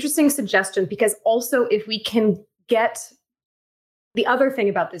interesting suggestion, because also if we can get the other thing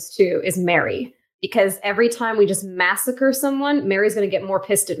about this too is Mary, because every time we just massacre someone, Mary's going to get more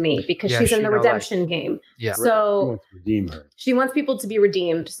pissed at me because she's in the redemption game. Yeah, so she wants to redeem her. She wants people to be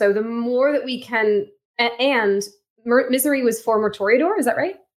redeemed. So the more that we can, and Misery was former Toreador, is that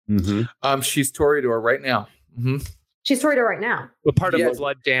right? Mm-hmm. She's Toreador right now. Mm-hmm. She's Toreador right now. But part of Yeah. the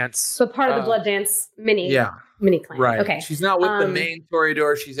blood dance. So part of the Blood Dance mini clan. Right. Okay. She's not with the main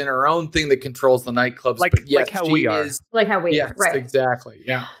Toreador. She's in her own thing that controls the nightclubs. Like- but yes, like how she we are. is- Like how we Yes, are. Right. exactly.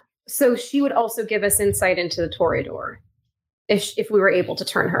 Yeah. So she would also give us insight into the Toreador if we were able to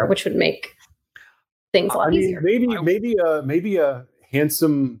turn her, which would make things a lot easier. Maybe a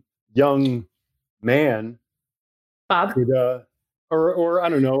handsome young man Bob. could, or I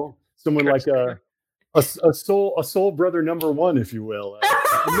don't know, someone like a soul brother number one, if you will,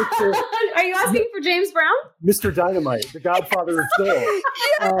 Mr. Are you asking for James Brown? Mr. Dynamite, the Godfather of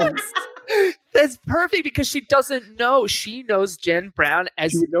Soul. That's perfect because she doesn't know. She knows Jen Brown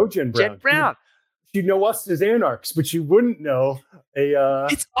as She would know Jen Brown. Jen Brown. She'd know us as anarchs, but she wouldn't know a.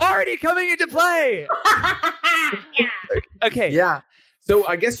 It's already coming into play. Okay. Yeah. So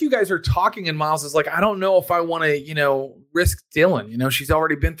I guess you guys are talking, and Miles is like, I don't know if I want to, risk Dylan. She's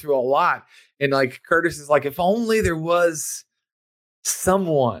already been through a lot. And like Curtis is like, if only there was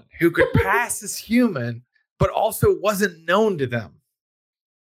someone who could pass as human, but also wasn't known to them.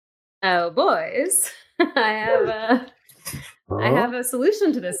 Oh, boys. I have a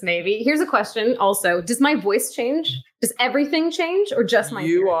solution to this, maybe. Here's a question also. Does my voice change? Does everything change or just my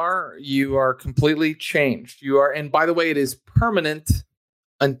appearance? You are completely changed. You are, and by the way, it is permanent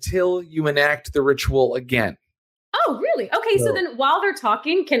until you enact the ritual again. Oh, really? Okay, so then while they're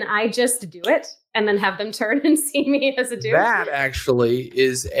talking, can I just do it and then have them turn and see me as a dude? That actually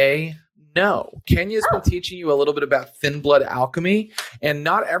is a no. Kenya's been teaching you a little bit about thin blood alchemy, and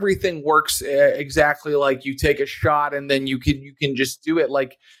not everything works exactly like you take a shot and then you can just do it.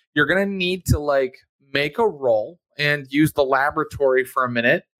 Like, you're gonna need to like make a roll and use the laboratory for a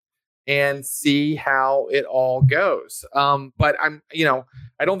minute and see how it all goes. But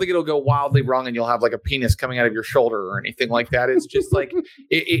I don't think it'll go wildly wrong and you'll have like a penis coming out of your shoulder or anything like that. It's just like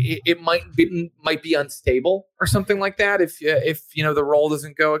it might be unstable or something like that if the roll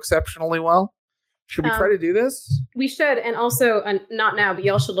doesn't go exceptionally well. Should we try to do this? We should, and also not now, but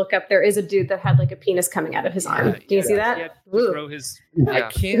y'all should look up. There is a dude that had like a penis coming out of his arm. Do you see that? Yeah, Ooh. grow his. I Yeah.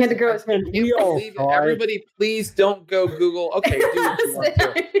 can't. He had to grow his hand. We all believe it. Everybody, please don't go Google. Okay, do what you want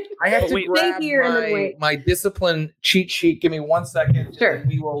to. I have to Wait. grab Stay here and then wait. my discipline cheat sheet. Give me 1 second. Sure. And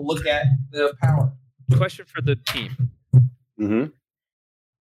we will look at the power. Question for the team. Mm-hmm.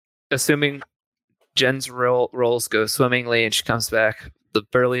 Assuming Jen's rolls go swimmingly and she comes back the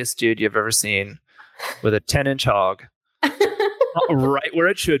burliest dude you've ever seen with a 10-inch hog, right where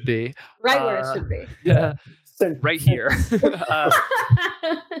it should be. Right where it should be. Yeah. Right here.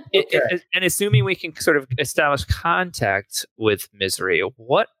 And assuming we can sort of establish contact with Misery,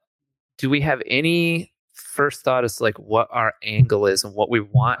 what do we have any first thought as to like what our angle is and what we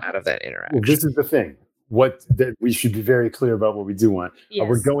want out of that interaction? Well, this is the thing. That we should be very clear about what we do want. Yes.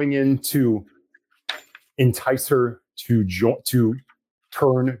 We're going in to entice her to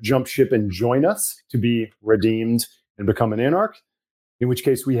turn, jump ship, and join us to be redeemed and become an anarch. In which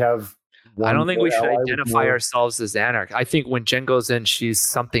case, we have. I don't think we should ally with identify more- ourselves as anarch. I think when Jen goes in, she's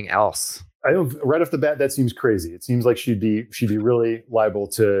something else. I don't. Right off the bat, that seems crazy. It seems like she'd be really liable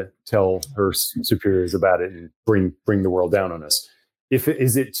to tell her superiors about it and bring the world down on us.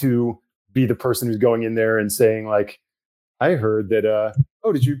 Is it to be the person who's going in there and saying like, I heard that.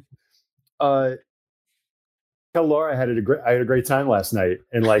 Did you tell Laura I had a great time last night,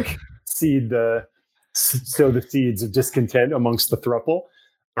 and like sow the seeds of discontent amongst the throuple.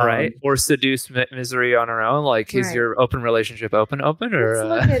 Right. Or seduce Misery on her own. Like, is Right. your open relationship open? Or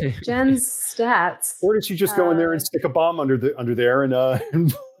Let's look at Jen's stats. Or did she just go in there and stick a bomb under there and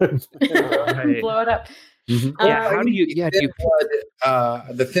Right. Blow it up. Mhm. Yeah. How do you? Yeah. Do you?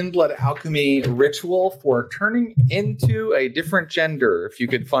 The thin blood alchemy ritual for turning into a different gender, if you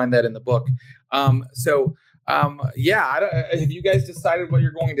could find that in the book. Have you guys decided what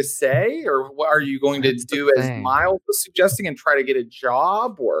you're going to say, or what are you going to That's the do as thing. Miles was suggesting and try to get a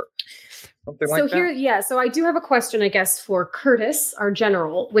job or something like that? So I do have a question, I guess, for Curtis, our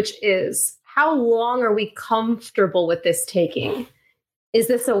general, which is how long are we comfortable with this taking? Is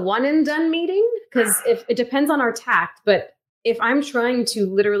this a one and done meeting? Because if it depends on our tact, but if I'm trying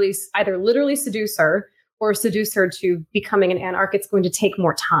to either literally seduce her or seduce her to becoming an anarch, it's going to take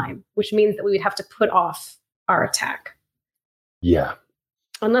more time, which means that we would have to put off our attack. Yeah.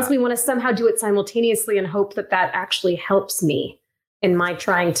 Unless we want to somehow do it simultaneously and hope that that actually helps me in my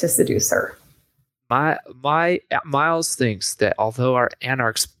trying to seduce her. My Miles thinks that although our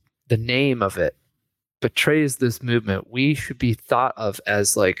anarchs, the name of it betrays this movement, we should be thought of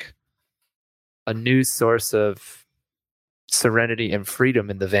as like a new source of serenity and freedom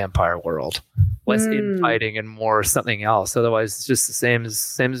in the vampire world, less infighting and more something else. Otherwise, it's just the same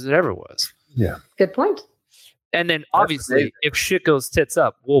as it ever was. Yeah. Good point. And then obviously, if shit goes tits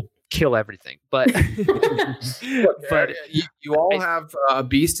up, we'll kill everything. But but you all have a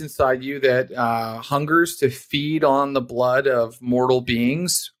beast inside you that hungers to feed on the blood of mortal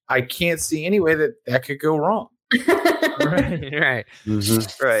beings. I can't see any way that could go wrong. Right.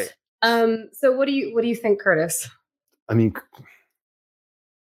 Mm-hmm. Right. So what do you think, Curtis? I mean,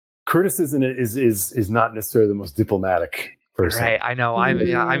 Curtis is not necessarily the most diplomatic person. Right. I know.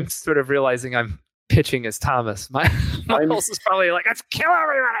 I'm sort of realizing I'm pitching as Thomas. Miles is probably like, let's kill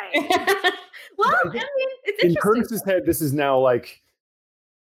everybody. Well, I mean, it's in Curtis's head, this is now like,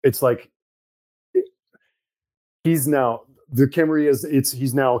 it's like he's now the Camarilla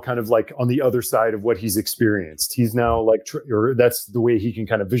he's now kind of like on the other side of what he's experienced. He's now like, or that's the way he can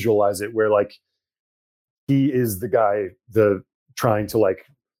kind of visualize it, where like he is the guy trying to like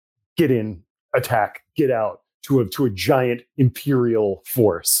get in, attack, get out to a giant imperial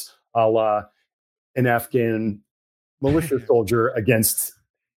force, a la an Afghan militia soldier against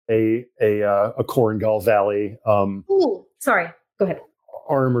a Korengal Valley. Sorry, go ahead.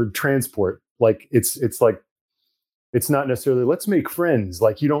 Armored transport. Like it's like, it's not necessarily let's make friends.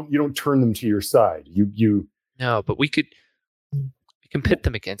 Like you don't turn them to your side. No, but we can pit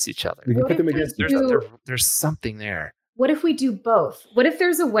them against each other. We can pit them against each other. There's something there. What if we do both? What if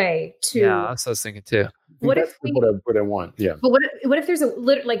there's a way to? Yeah, that's what I was thinking too. What I want? Yeah. But what if there's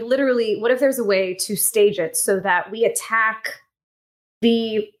literally? What if there's a way to stage it so that we attack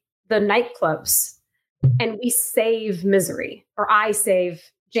the nightclubs and we save Misery, or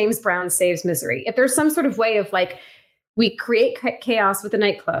James Brown saves Misery? If there's some sort of way of like, we create chaos with the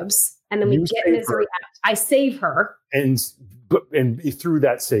nightclubs and then we get Misery out. I save her, and through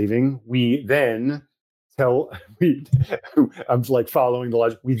that saving, we then I'm like following the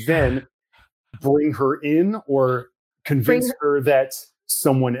logic. We then bring her in or convince her that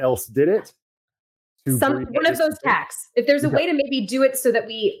someone else did it. One of those tacks. If there's a way to maybe do it so that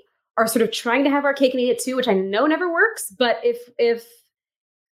we are sort of trying to have our cake and eat it too, which I know never works, but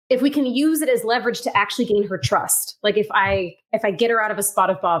if we can use it as leverage to actually gain her trust, like if I get her out of a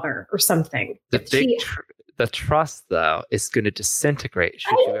spot of bother or something. The trust, though, is going to disintegrate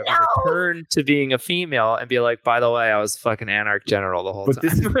should you ever return to being a female and be like, by the way, I was fucking Anarch General the whole time.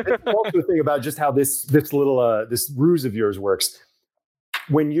 This is also the thing about just how this little this ruse of yours works.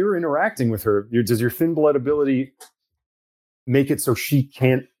 When you're interacting with her, does your thin blood ability make it so she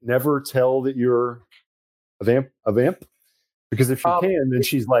can't never tell that you're a vamp? Because if she can, then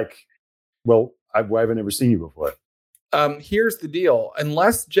she's like, well, why haven't I ever seen you before? Here's the deal.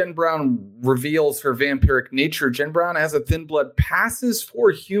 Unless Jen Brown reveals her vampiric nature, Jen Brown as a thin blood passes for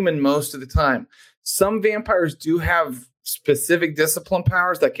human most of the time. Some vampires do have specific discipline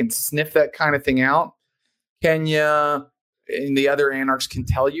powers that can sniff that kind of thing out. Kenya and the other anarchs can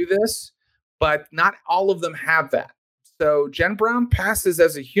tell you this, but not all of them have that. So Jen Brown passes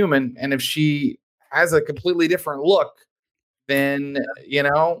as a human, and if she has a completely different look, then,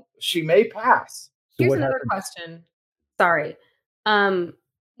 she may pass. Here's another question. Sorry.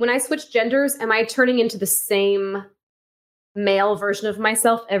 When I switch genders, am I turning into the same male version of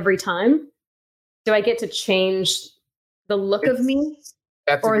myself every time? Do I get to change the look of me?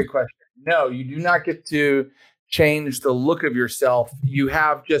 That's a good question. No, you do not get to change the look of yourself. You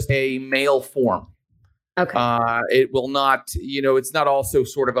have just a male form. Okay. It will not, it's not also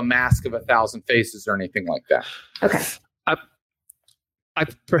sort of a mask of 1,000 faces or anything like that. Okay. I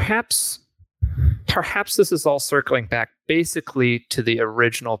perhaps this is all circling back basically to the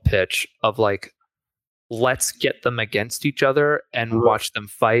original pitch of like, let's get them against each other and watch them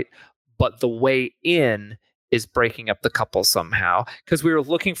fight. But the way in is breaking up the couple somehow, because we were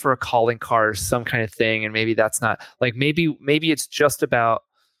looking for a calling card or some kind of thing. And maybe that's not like, maybe it's just about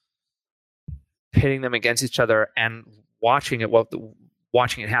pitting them against each other and watching it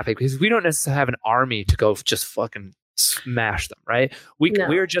happen, because we don't necessarily have an army to go just fucking smash them. Right.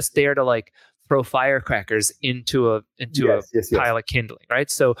 We're just there to like throw firecrackers into a pile of kindling.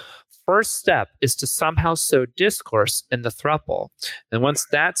 Right. So first step is to somehow sow discourse in the throuple. And once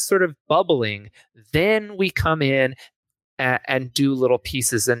that's sort of bubbling, then we come in and do little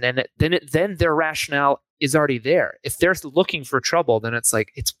pieces. And then their rationale is already there. If they're looking for trouble, then it's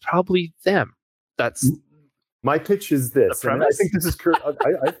like, it's probably them. That's my pitch is this. And I think this is,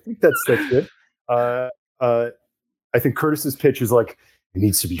 I think that's it. I think Curtis's pitch is like, it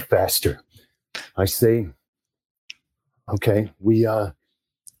needs to be faster. I say, okay,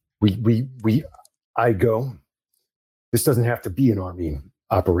 I go. This doesn't have to be an army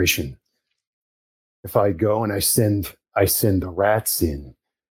operation. If I go and I send the rats in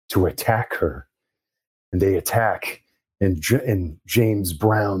to attack her, and they attack, and James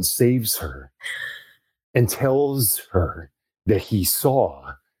Brown saves her, and tells her that he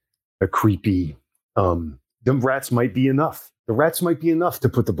saw a creepy, them rats might be enough. The rats might be enough to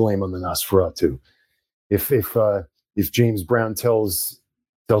put the blame on the Nosferatu. If James Brown tells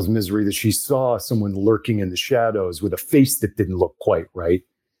Misery that she saw someone lurking in the shadows with a face that didn't look quite right,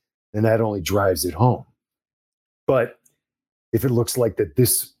 then that only drives it home. But if it looks like that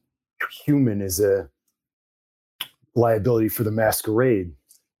this human is a liability for the masquerade,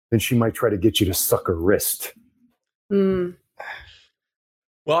 then she might try to get you to suck her wrist. Well,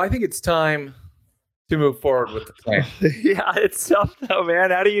 I think it's time to move forward with the plan. Yeah, it's tough though,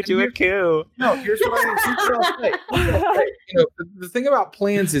 man. How do you do a coup? No, here's what I'll say. The thing about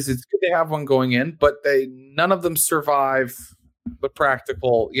plans is it's good to have one going in, but none of them survive the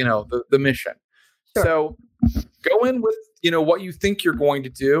practical, the mission. Sure. So go in with, what you think you're going to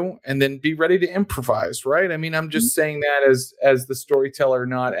do, and then be ready to improvise, right? I mean, I'm just saying that as the storyteller,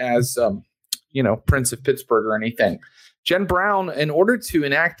 not as, Prince of Pittsburgh or anything. Jen Brown, in order to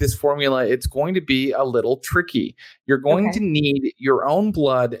enact this formula, it's going to be a little tricky. You're going to need your own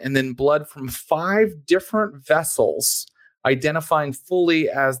blood, and then blood from 5 different vessels, identifying fully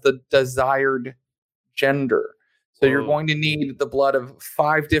as the desired gender. So you're going to need the blood of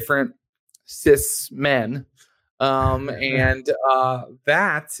 5 different cis men. And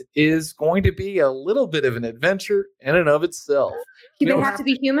that is going to be a little bit of an adventure in and of itself. Do they have to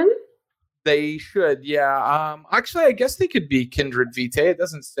be human? They should, yeah. Actually, I guess they could be kindred vitae. It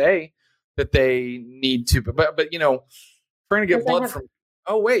doesn't say that they need to, but trying to get blood from.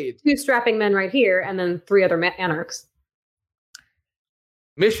 Oh wait, 2 strapping men right here, and then 3 other anarchs.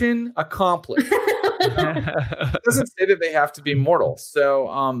 Mission accomplished. It doesn't say that they have to be mortal. So,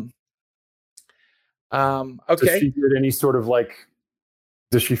 okay. Does she get any sort of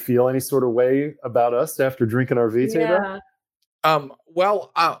does she feel any sort of way about us after drinking our vitae? Yeah.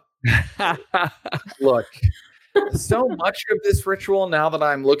 Look, so much of this ritual, now that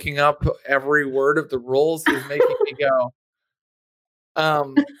I'm looking up every word of the rules, is making me go,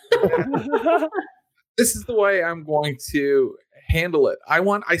 this is the way I'm going to handle it.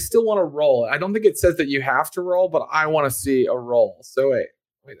 I still want to roll. I don't think it says that you have to roll, but I want to see a roll. So wait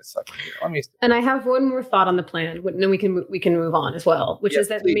a second here. Let me. And I have one more thought on the plan, and then we can move on as well, which is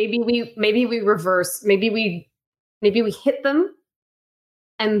that maybe we reverse, maybe we hit them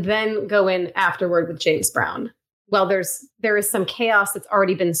and then go in afterward with James Brown. Well, there is some chaos that's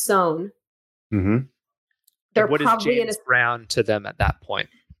already been sown. Mm-hmm. What is James Brown to them at that point?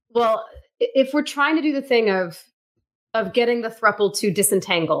 Well, if we're trying to do the thing of getting the throuple to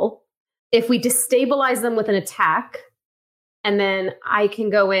disentangle, if we destabilize them with an attack, and then I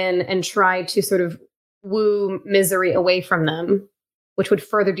can go in and try to sort of woo Misery away from them, which would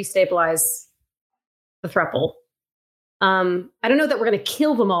further destabilize the throuple. I don't know that we're going to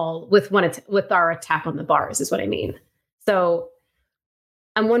kill them all with with our attack on the bars, is what I mean. So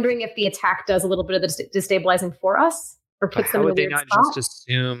I'm wondering if the attack does a little bit of the destabilizing for us, or puts them in a weird spot. How would they not just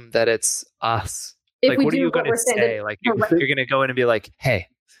assume that it's us? If what are you going to say? You're going to go in and be like, "Hey,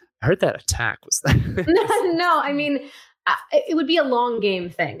 I heard that attack was that." No, I mean, it would be a long game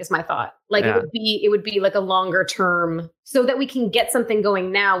thing, is my thought. It would be like a longer term, so that we can get something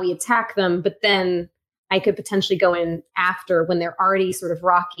going now. We attack them, but then I could potentially go in after when they're already sort of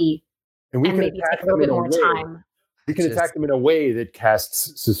rocky, and maybe take a little bit more time. We can attack them in a way that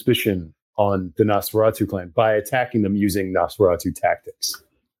casts suspicion on the Nosferatu clan by attacking them using Nosferatu tactics.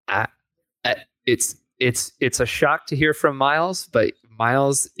 It's a shock to hear from Miles, but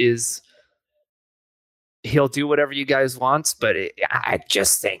Miles he'll do whatever you guys want, but I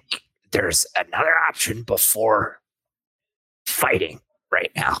just think there's another option before fighting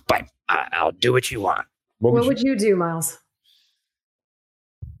right now, but I'll do what you want. What would you do, Miles?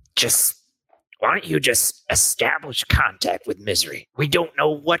 Why don't you just establish contact with Misery? We don't know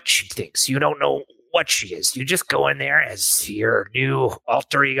what she thinks. You don't know what she is. You just go in there as your new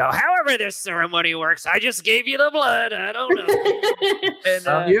alter ego. However this ceremony works, I just gave you the blood. I don't know.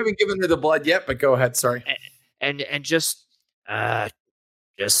 And, you haven't given her the blood yet, but go ahead. Sorry. And just I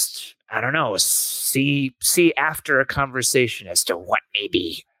don't know. See after a conversation as to what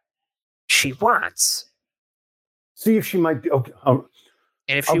maybe she wants. See if she might be.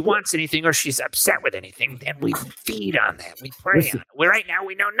 And if she wants anything or she's upset with anything, then we feed on that. We prey on it. Right now,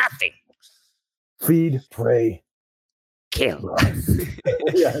 we know nothing. Feed, pray, kill.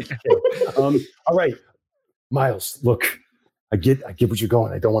 Yeah, kill. All right, Miles. Look, I get where you're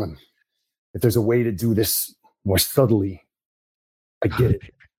going. I don't want to. If there's a way to do this more subtly, I get it.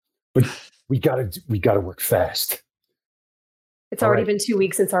 But we gotta work fast. It's already been 2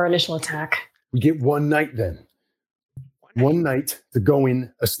 weeks since our initial attack. We get one night then. One night to go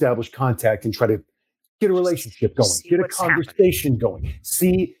in, establish contact, and try to Get a relationship going. See Get a what's conversation going.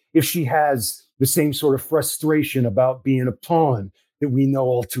 See if she has the same sort of frustration about being a pawn that we know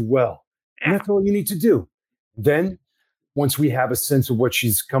all too well. And that's all you need to do. Then, once we have a sense of what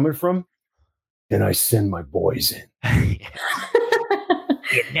she's coming from, then I send my boys in.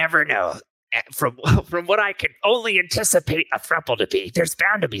 You never know. From what I can only anticipate a throuple to be, there's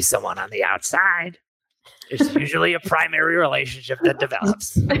bound to be someone on the outside. It's usually a primary relationship that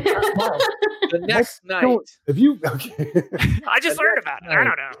develops. The next night, Have you? Okay. I just learned about it. I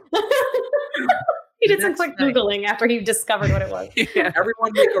don't know. He did some quick Googling after he discovered what it was.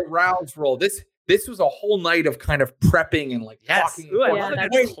 everyone make a rouse roll. This was a whole night of kind of prepping and like talking. Ooh, I Yeah, love a that's-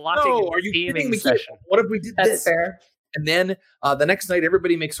 good plotting No, and are you kidding theming me? session. What if we did That's this? fair. And then the next night,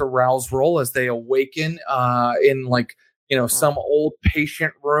 everybody makes a rouse roll as they awaken in like, some old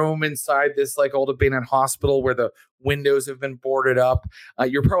patient room inside this like old abandoned hospital where the windows have been boarded up.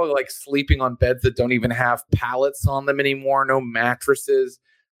 You're probably like sleeping on beds that don't even have pallets on them anymore, no mattresses.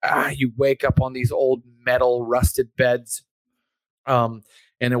 You wake up on these old metal rusted beds. And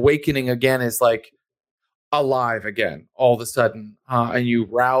awakening again is like alive again all of a sudden. And you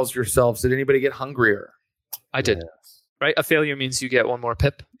rouse yourselves. Did anybody get hungrier? I did. Right? A failure means you get one more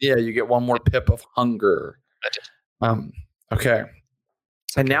pip. Yeah, you get one more pip of hunger. I did. Okay.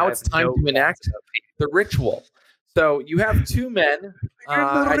 And now it's time to enact the ritual. So you have two men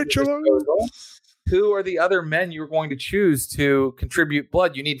at your disposal. Who are the other men you're going to choose to contribute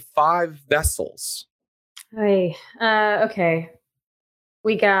blood? You need 5 vessels. Hey, okay.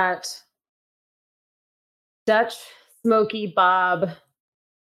 We got Dutch, Smokey, Bob,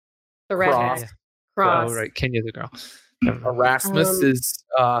 the redhead, Cross. Oh, right. Kenya the girl. Erasmus is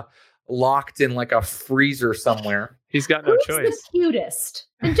locked in like a freezer somewhere. He's got no Who's choice. the cutest?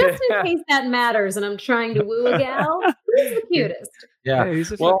 And just in case that matters and I'm trying to woo a gal, who's the cutest? Yeah.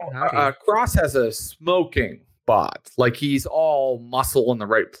 He's a Well, fucking hottie. Cross has a smoking bot. Like he's all muscle in the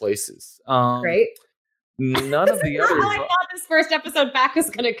right places. Great. None of the This is others. how I thought this first episode back was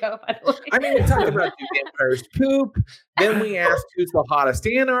going to go, by the way. I mean, we talked about the vampires poop. Then we asked who's the hottest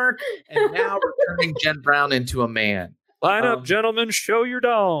anarch, and now we're turning Jen Brown into a man. Line up, gentlemen. Show your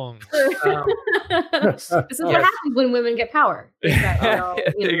dong. This is what happens when women get power. Is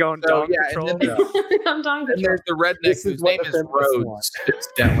that, They go on So, dong yeah, patrol. and then I'm dong And control. there's the redneck This is whose what name the is feminists Rhodes. want.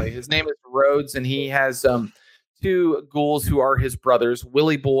 Incidentally, his name is Rhodes, and he has 2 ghouls who are his brothers,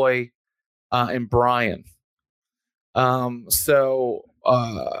 Willie Boy and Brian. Yeah,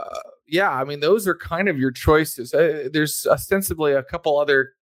 I mean, those are kind of your choices. There's ostensibly a couple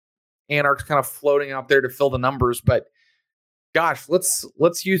other anarchs kind of floating out there to fill the numbers, but gosh, let's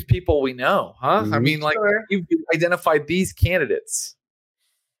use people we know, huh? I mean, like Sure. you've identified these candidates.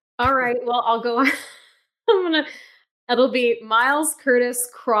 All right. Well, I'll go. It'll be Miles, Curtis,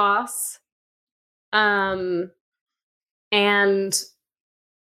 Cross, and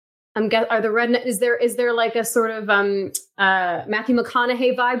are the redneck? Is there like a sort of Matthew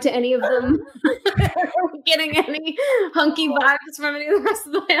McConaughey vibe to any of them? Are we getting any hunky vibes from any of the rest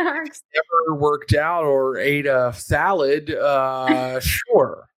of the anarchs? Never worked out or ate a salad?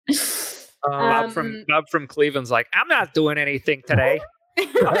 Sure. Bob from Cleveland's like, I'm not doing anything today.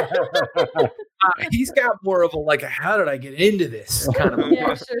 He's got more of a like, how did I get into this kind of a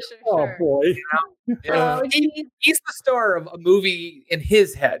Yeah, sure. Oh boy. Oh, he's the star of a movie in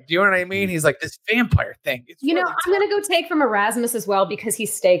his head. Do you know what I mean? He's like this vampire thing. It's You know, really I'm going to go take from Erasmus as well because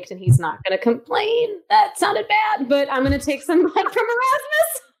he's staked and he's not going to complain. That sounded bad, but I'm going to take some blood from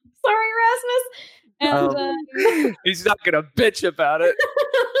Erasmus. Sorry, Erasmus. And He's not gonna bitch about it.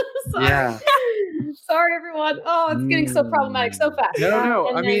 sorry. Yeah. Sorry, everyone. Oh, it's getting so problematic so fast. No.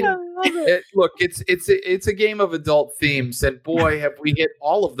 And I then- mean, look, it's a game of adult themes, and boy, have we hit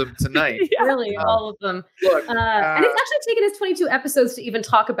all of them tonight. really, all of them. Look, And it's actually taken us 22 episodes to even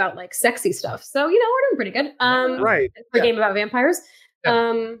talk about like sexy stuff. So, we're doing pretty good. right. For a Yeah. game about vampires.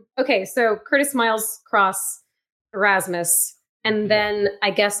 Yeah. Okay, so Curtis, Miles, Cross, Erasmus, and then I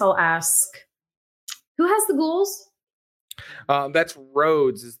guess I'll ask, who has the ghouls? That's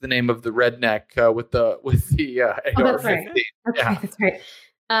Rhodes is the name of the redneck with the that's right. AR-15. Okay, Yeah. that's right.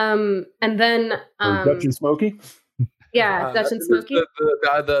 And then Dutch and Smokey. Dutch and That's Smokey.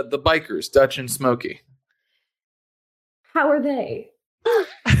 The bikers, Dutch and Smokey. How are they?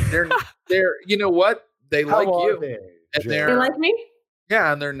 They're you know what? They like How are you. they, And Jen? They they're like me?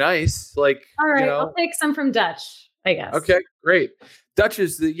 yeah, and they're nice. Like All right, you know, I'll take some from Dutch, I guess. okay, great. Dutch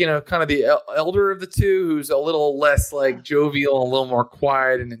is the kind of the elder of the two, who's a little less like jovial, a little more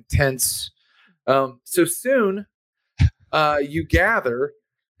quiet and intense. So soon, you gather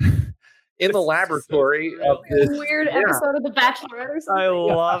in the laboratory of this weird episode of The Bachelorette or something. I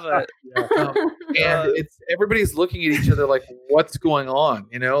love it. and it's everybody's looking at each other like, what's going on?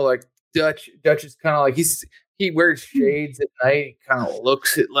 You know, like Dutch is kind of like he wears shades at night, kind of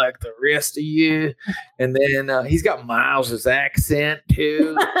looks at like the rest of you, and then he's got Miles's accent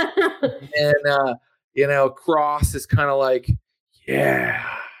too, and Cross is kind of like, yeah,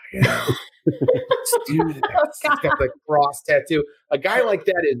 let's do this. He's got the cross tattoo. A guy like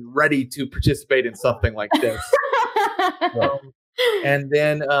that is ready to participate in something like this. And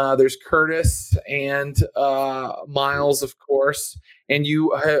then there's Curtis and Miles, of course. And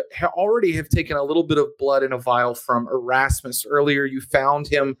you already have taken a little bit of blood in a vial from Erasmus. Earlier, you found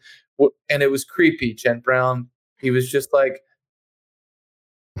him, and it was creepy, Jen Brown. He was just like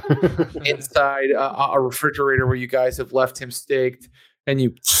inside a refrigerator where you guys have left him staked. And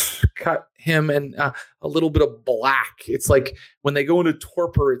you cut him and a little bit of black. It's like when they go into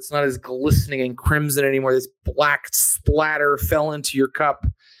torpor, it's not as glistening and crimson anymore. This black splatter fell into your cup.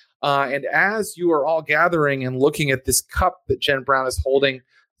 And as you are all gathering and looking at this cup that Jen Brown is holding,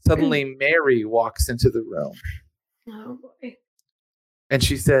 suddenly Mary walks into the room. Oh, boy. And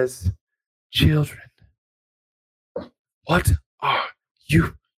she says, "Children, what are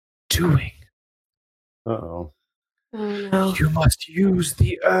you doing? Uh-oh. Oh, no. You must use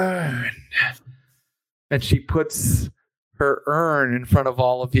the urn." And she puts her urn in front of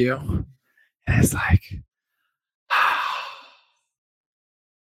all of you. And it's like,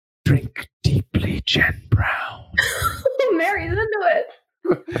 drink deeply, Jen Brown. Mary's into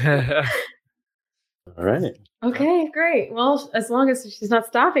it. All right. Okay, great. Well, as long as she's not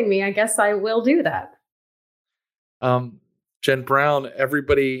stopping me, I guess I will do that. Jen Brown,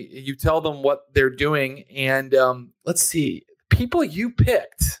 everybody, you tell them what they're doing. And let's see, people you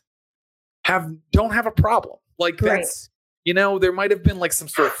picked don't have a problem. Like that's, there might have been like some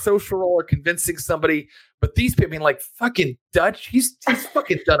sort of social role or convincing somebody, but these people, like fucking Dutch, he's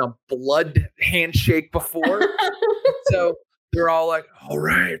fucking done a blood handshake before. So they're all like, all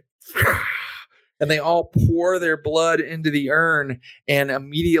right. And they all pour their blood into the urn, and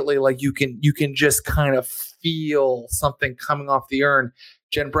immediately, like you can just kind of feel something coming off the urn.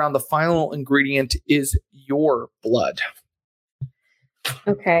 Jen Brown, the final ingredient is your blood.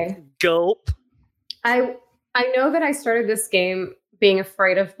 Okay. Gulp. I know that I started this game being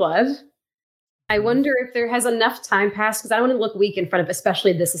afraid of blood. I wonder if there has enough time passed, because I don't want to look weak in front of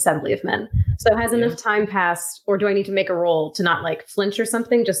especially this assembly of men. So has enough time passed, or do I need to make a roll to not like flinch or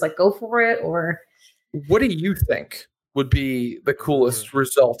something? Just like go for it, or... What do you think would be the coolest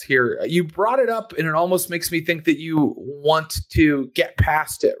result here? You brought it up, and it almost makes me think that you want to get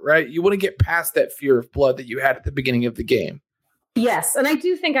past it, right? You want to get past that fear of blood that you had at the beginning of the game. Yes, and I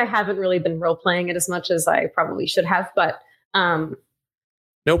do think I haven't really been role-playing it as much as I probably should have, but...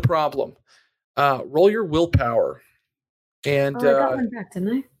 No problem. Roll your willpower. And I got one back,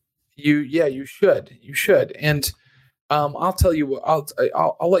 didn't I? You should. And I'll tell you what,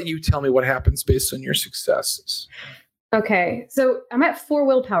 I'll let you tell me what happens based on your successes. Okay. So I'm at 4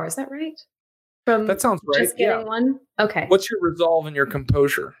 willpower. Is that right? That sounds right. Just getting one? Okay. What's your resolve and your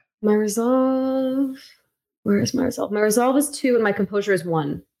composure? My resolve. Where is my resolve? My resolve is 2 and my composure is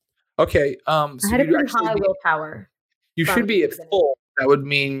 1. Okay. So I had a pretty high willpower. You should be at full. That would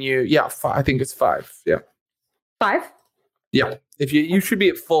mean I think it's 5. Yeah. 5? Yeah. If you should be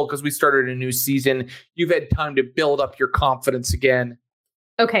at full, because we started a new season. You've had time to build up your confidence again.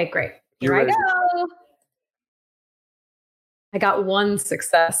 Okay, great. Here I go. I got 1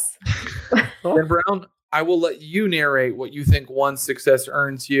 success. Jen Brown, I will let you narrate what you think 1 success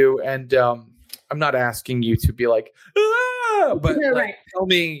earns you. And I'm not asking you to be like, but tell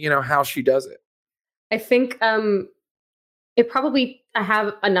me, how she does it. I think it probably, I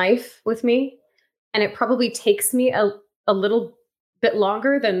have a knife with me, and it probably takes me a little bit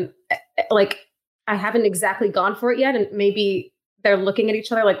longer than, like, I haven't exactly gone for it yet. And maybe they're looking at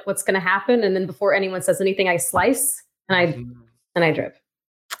each other like, what's going to happen? And then before anyone says anything, I slice and I drip.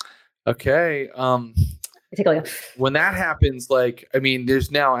 Okay. I take like when that happens,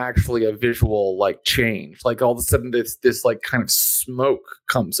 there's now actually a visual like change. Like all of a sudden this like kind of smoke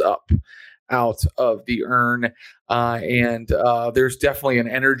comes up out of the urn, and there's definitely an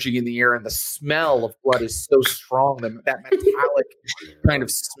energy in the air, and the smell of blood is so strong, that metallic kind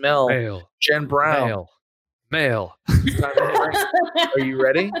of smell. Male. Jen Brown. Male. Are you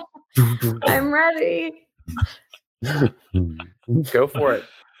ready? I'm ready. Go for it.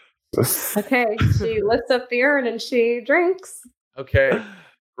 Okay, she lifts up the urn and she drinks. Okay,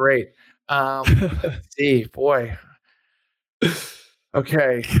 great. Let's see, boy.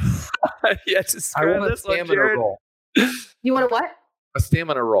 Okay. Yes, I want a stamina roll. You want a what? A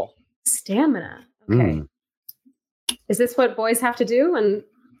stamina roll. Stamina. Okay. Is this what boys have to do? And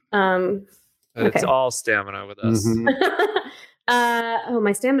It's all stamina with us.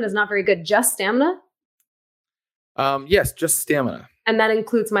 my stamina is not very good. Just stamina? Yes, just stamina. And that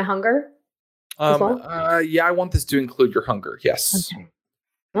includes my hunger? As well? Yeah, I want this to include your hunger. Yes. Okay.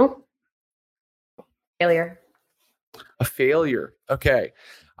 Oh. Failure. A failure. Okay.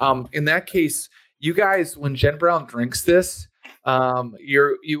 In that case, you guys, when Jen Brown drinks this,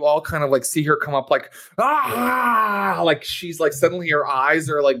 you all kind of like see her come up like, like she's like suddenly her eyes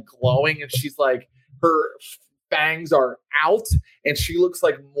are like glowing and she's like her fangs are out and she looks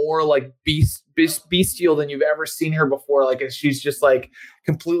like more like bestial than you've ever seen her before. Like she's just like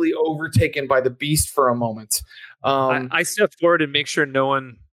completely overtaken by the beast for a moment. I step forward and make sure no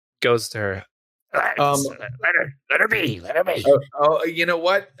one goes to her. Let her be. You know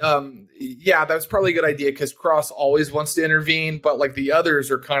what? Yeah, that was probably a good idea because Cross always wants to intervene, but like the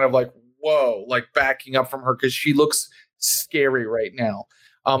others are kind of like, whoa, like backing up from her because she looks scary right now.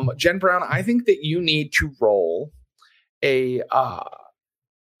 Jen Brown, I think that you need to roll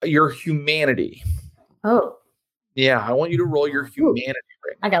your humanity. Oh. Yeah, I want you to roll your humanity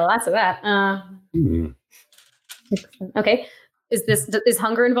right now. I got lots of that. Okay. Is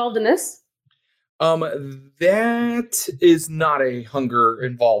hunger involved in this? That is not a hunger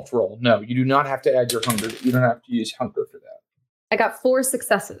involved roll. No, you do not have to add your hunger. You don't have to use hunger for that. I got 4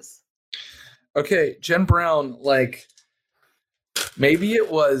 successes. Okay, Jen Brown, like maybe it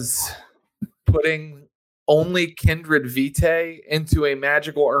was putting only Kindred Vitae into a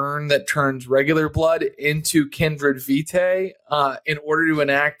magical urn that turns regular blood into Kindred Vitae in order to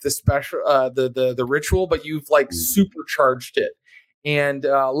enact the special the ritual, but you've like supercharged it. And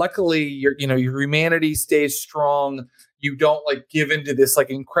luckily, your humanity stays strong. You don't like give into this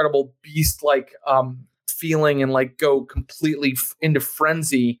like incredible beast like feeling and like go completely into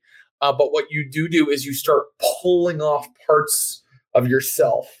frenzy. But what you do is you start pulling off parts of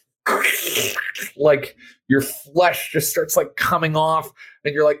yourself, like your flesh just starts like coming off,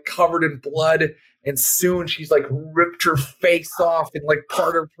 and you're like covered in blood. And soon she's like ripped her face off and like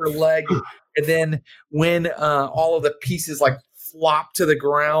part of her leg. And then when all of the pieces like flop to the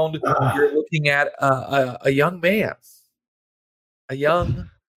ground, you're looking at a young man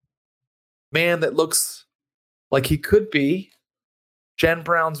that looks like he could be Jen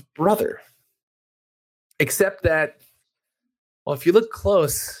Brown's brother, except that, well, if you look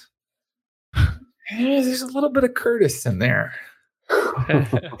close, there's a little bit of Curtis in there,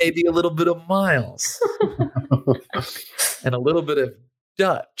 maybe a little bit of Miles, and a little bit of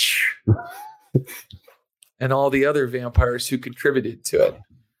Dutch. And all the other vampires who contributed to it.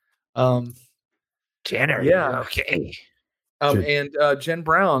 Jenner, yeah, okay. And Jen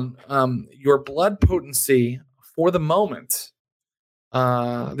Brown, your blood potency for the moment,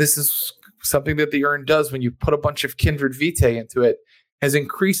 this is something that the urn does when you put a bunch of Kindred Vitae into it, has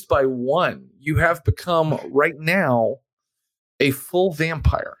increased by 1. You have become right now a full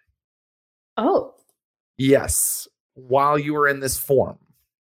vampire. Oh. Yes, while you are in this form.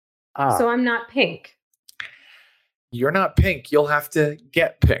 So I'm not pink. You're not pink. You'll have to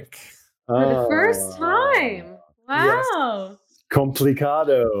get pink. For the first time. Wow. Yes.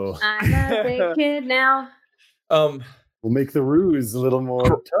 Complicado. I'm a big kid now. We'll make the ruse a little more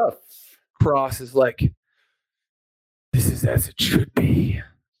tough. Cross is like, this is as it should be.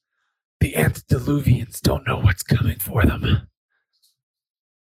 The antediluvians don't know what's coming for them.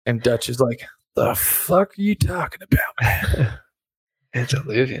 And Dutch is like, the fuck are you talking about?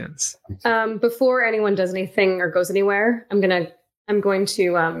 Antediluvians. Before anyone does anything or goes anywhere, I'm going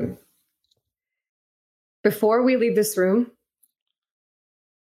to before we leave this room.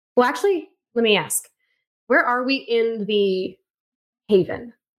 Well, actually, let me ask. Where are we in the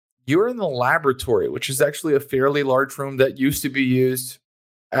Haven? You're in the laboratory, which is actually a fairly large room that used to be used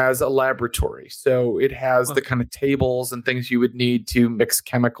as a laboratory. So it has the kind of tables and things you would need to mix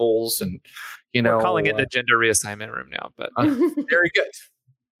chemicals and, We're calling it the gender reassignment room now, but very good.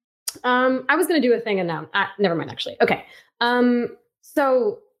 I was going to do a thing and now, never mind, actually. Okay.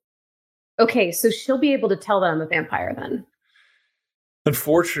 So she'll be able to tell that I'm a vampire then.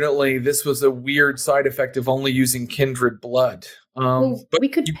 Unfortunately, this was a weird side effect of only using kindred blood. But we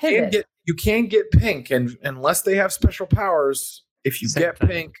could pivot. You can get pink, and unless they have special powers, if you get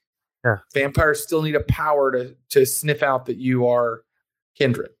pink, vampires still need a power to sniff out that you are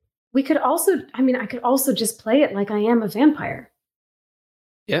kindred. We could also, I could also just play it like I am a vampire.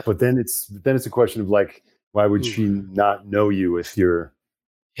 Yeah. But then it's a question of like, why would she not know you if you're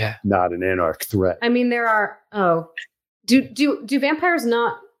not an anarch threat? I mean, there are, do vampires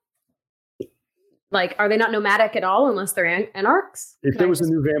not Like, are they not nomadic at all unless they're anarchs? If there was a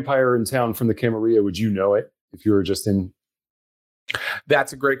new vampire in town from the Camarilla, would you know it if you were just in?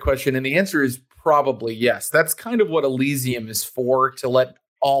 That's a great question. And the answer is probably yes. That's kind of what Elysium is for, to let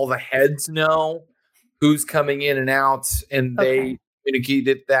all the heads know who's coming in and out. And they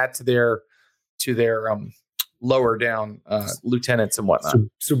communicated that to their lower down lieutenants and whatnot.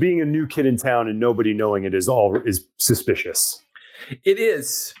 So being a new kid in town and nobody knowing it is suspicious. It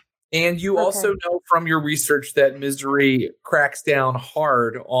is. And you also know from your research that Misery cracks down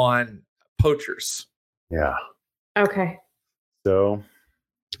hard on poachers. Yeah. Okay. So.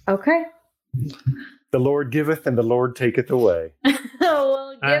 Okay. The Lord giveth and the Lord taketh away.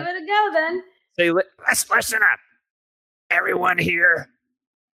 Well, give it a go then. Say, let's listen up. Everyone here,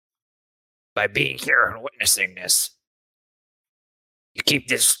 by being here and witnessing this, you keep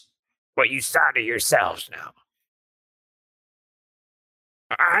this, what you saw to yourselves now.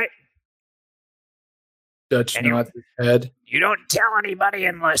 All right? Dutch nods his head. You don't tell anybody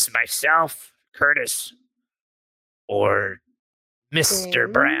unless myself, Curtis, or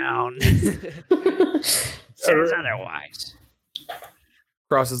Mr. Brown says otherwise.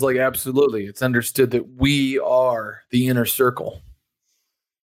 Cross is like, absolutely. It's understood that we are the inner circle.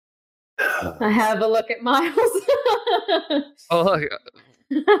 I have a look at Miles. Oh,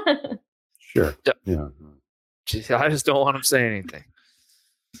 Sure. Yeah. geez, I just don't want him saying anything.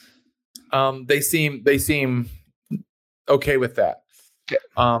 They seem okay with that.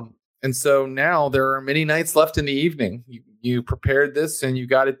 And so now there are many nights left in the evening. You prepared this and you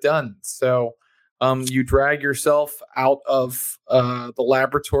got it done. So you drag yourself out of the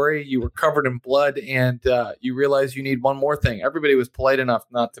laboratory. You were covered in blood, and you realize you need one more thing. Everybody was polite enough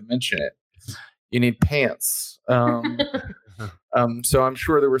not to mention it. You need pants. So I'm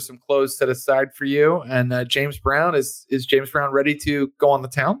sure there were some clothes set aside for you. And James Brown, is James Brown ready to go on the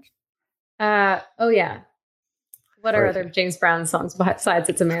town? Oh yeah. What are other James Brown songs besides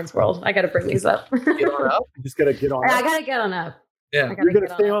 "It's a Man's World"? I got to bring these up. Get on up. You just got to get on. I got to get on up. Yeah. You're going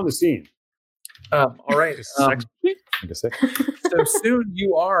to stay on the scene. All right. I guess it. So soon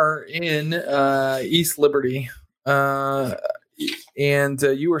you are in East Liberty, and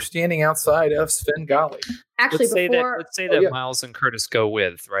you are standing outside of Svengali. Actually, Let's say that Miles and Curtis go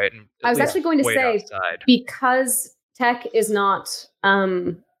with, right? And I was actually going to say, outside. because tech is not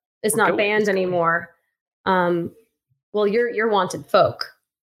banned anymore. Well, you're wanted folk,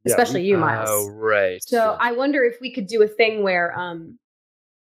 especially you, Miles. Oh, right. So I wonder if we could do a thing where,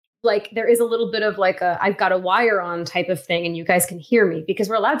 like, there is a little bit of like I've got a wire on type of thing, and you guys can hear me because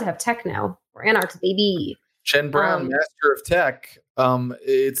we're allowed to have tech now. We're anarchs, baby. Jen Brown, Master of Tech.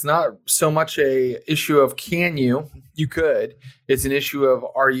 It's not so much a issue of can you could. It's an issue of,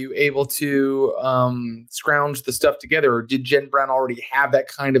 are you able to scrounge the stuff together, or did Jen Brown already have that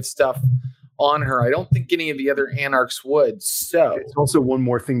kind of stuff on her? I don't think any of the other anarchs would. So it's also one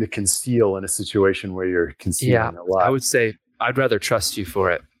more thing to conceal in a situation where you're concealing a lot. I would say I'd rather trust you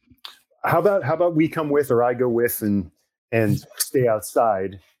for it. How about we come with, or I go with and stay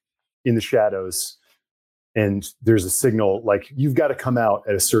outside in the shadows, and there's a signal, like, you've got to come out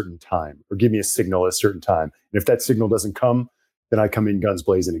at a certain time, or give me a signal at a certain time. And if that signal doesn't come, then I come in guns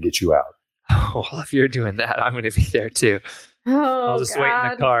blazing to get you out. Oh, well, if you're doing that, I'm going to be there too. Oh, I'll just wait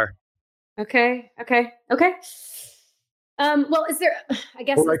in the car. Okay. Well, is there? I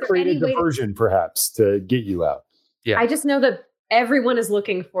guess. Or I is there create a any way diversion, perhaps, to get you out. Yeah. I just know that everyone is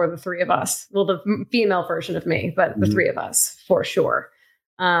looking for the three of us. Well, the female version of me, but the three of us for sure.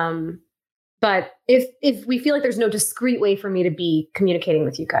 But if we feel like there's no discreet way for me to be communicating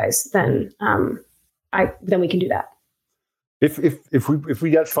with you guys, then we can do that. If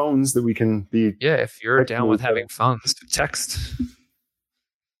we got phones that we can be, if you're down with having phones, text.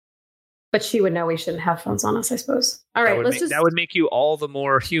 But she would know we shouldn't have phones on us, I suppose. All right, that would make you all the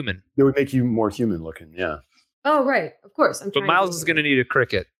more human. It would make you more human looking. Yeah. Oh, right. Of course. But Miles is going to need a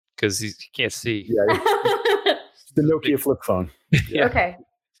cricket because he can't see. Yeah. The Nokia flip phone. Yeah. Okay.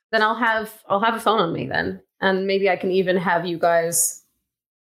 Then I'll have a phone on me then. And maybe I can even have you guys,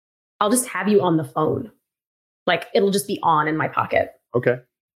 I'll just have you on the phone. Like, it'll just be on in my pocket. Okay.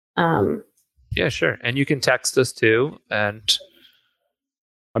 Yeah, sure. And you can text us too. And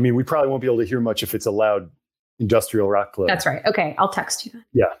I mean, we probably won't be able to hear much if it's a loud industrial rock club. That's right. Okay. I'll text you then.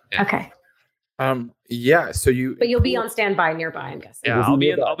 Yeah. Okay. So you. But you'll be on standby nearby, I'm guessing. Yeah, I'll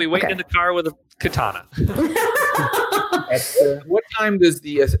be waiting in the car with a katana. What time does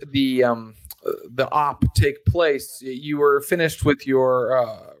the op take place? You were finished with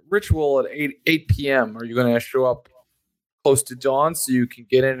your ritual at 8 p.m. Are you going to show up close to dawn so you can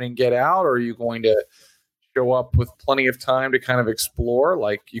get in and get out, or are you going to show up with plenty of time to kind of explore,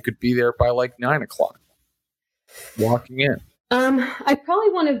 like you could be there by like 9 o'clock walking in. I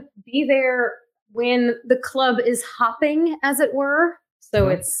probably want to be there when the club is hopping, as it were. So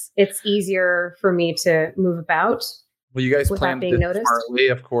it's easier for me to move about. Well, you guys planned it smartly,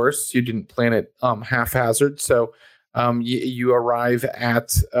 of course. You didn't plan it haphazard. So you arrive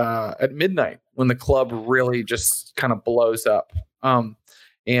at midnight when the club really just kind of blows up.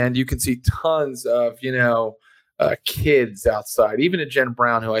 And you can see tons of, kids outside, even a Jen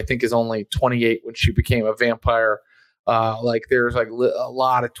Brown, who I think is only 28 when she became a vampire. Like there's like a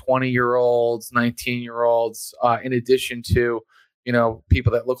lot of 20-year-olds, 19-year-olds, in addition to,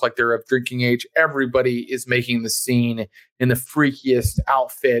 people that look like they're of drinking age. Everybody is making the scene in the freakiest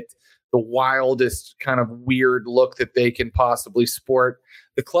outfit, the wildest kind of weird look that they can possibly sport.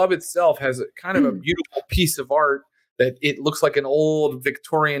 The club itself has a kind of a beautiful piece of art that it looks like an old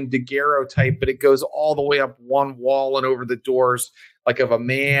Victorian daguerreau type, but it goes all the way up one wall and over the doors, like of a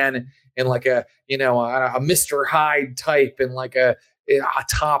man and like a Mr. Hyde type and like a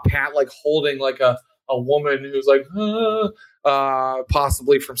top hat, like holding like a woman who's like,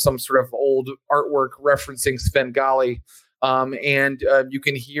 possibly from some sort of old artwork referencing Svengali. And you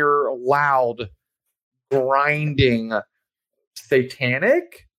can hear loud, grinding,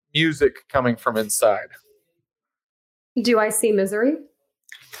 satanic music coming from inside. Do I see Misery?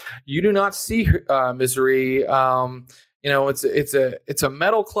 You do not see Misery. It's a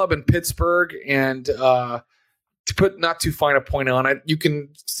metal club in Pittsburgh, and to put not too fine a point on it, you can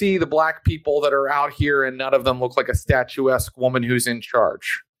see the black people that are out here, and none of them look like a statuesque woman who's in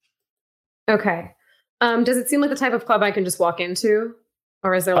charge. Okay. Does it seem like the type of club I can just walk into,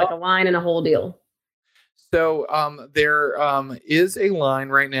 or is there like a line and a whole deal? So there is a line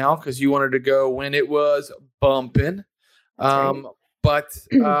right now because you wanted to go when it was bumping. Right. But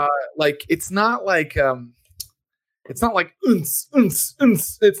like it's not like it's not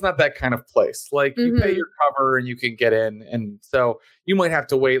that kind of place. Like you pay your cover and you can get in, and so you might have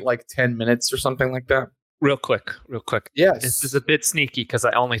to wait like 10 minutes or something like that. Real quick. Yes, this is a bit sneaky because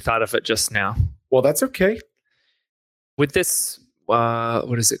I only thought of it just now. Well, that's okay. With this,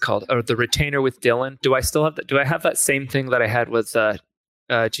 what is it called? Or the retainer with Dylan? Do I still have that? Do I have that same thing that I had with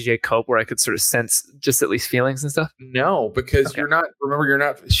GJ Cope, where I could sort of sense just at least feelings and stuff? No, because you're not.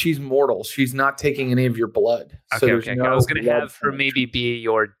 She's mortal. She's not taking any of your blood. Okay. No, I was going to have her maybe be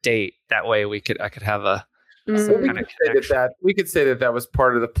your date. That way I could have a. We could say that was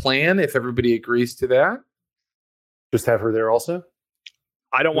part of the plan if everybody agrees to that. Just have her there also.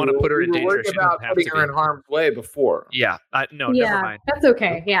 I don't want to put her in danger. Worried about putting her in harm's way before. Yeah. Never mind. That's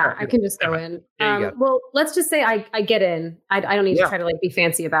okay. Yeah, I can just go in. Well, let's just say I get in. I don't need to try to like be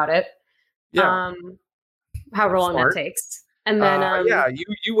fancy about it. Yeah. However long that takes. And then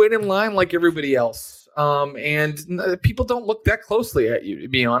you wait in line like everybody else. And people don't look that closely at you, to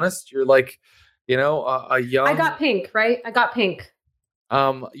be honest. You're like, a young. I got pink, right? I got pink.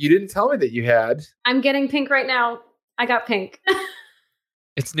 You didn't tell me that you had. I'm getting pink right now. I got pink.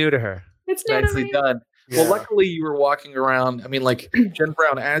 It's new to her. It's new Nicely to me. done. Yeah. Well, luckily you were walking around. I mean, like Jen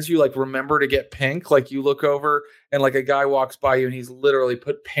Brown, as you like remember to get pink, like you look over and like a guy walks by you and he's literally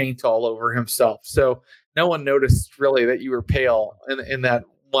put paint all over himself. So no one noticed really that you were pale in that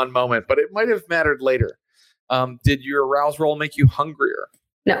one moment, but it might have mattered later. Did your arouse roll make you hungrier?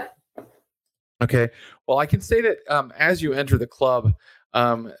 No. Okay. Well, I can say that as you enter the club,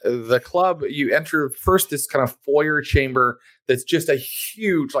 you enter first this kind of foyer chamber that's just a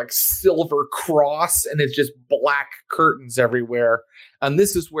huge like silver cross, and it's just black curtains everywhere. And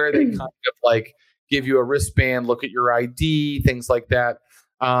this is where they kind of like give you a wristband, look at your ID, things like that.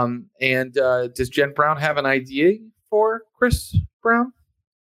 And does Jen Brown have an ID for Chris Brown?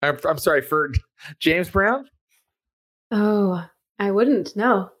 I'm sorry, for James Brown? Oh, I wouldn't.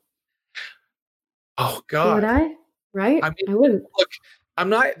 No. Oh God. Would I? Right? I mean, I wouldn't. Look, I'm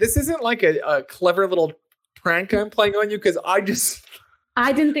not. This isn't like a clever little prank I'm playing on you because I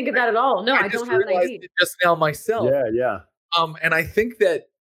didn't think of that at all. No, I don't have an ID. It just now myself. Yeah. And I think that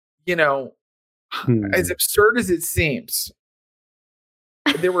as absurd as it seems,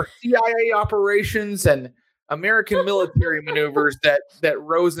 there were CIA operations and American military maneuvers that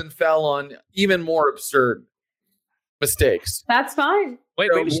rose and fell on even more absurd mistakes. That's fine. Wait,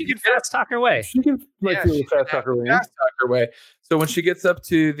 maybe she can fast talk her way. She can fast talk her way. So when she gets up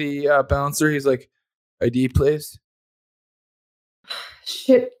to the bouncer, he's like, "ID, please."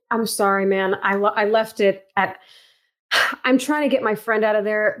 Shit, I'm sorry, man. I left it at. I'm trying to get my friend out of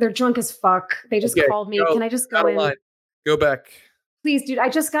there. They're drunk as fuck. They just called me. Can I just go in? Go back. please, dude, I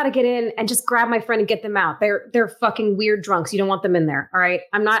just got to get in and just grab my friend and get them out. They're fucking weird drunks. You don't want them in there. All right.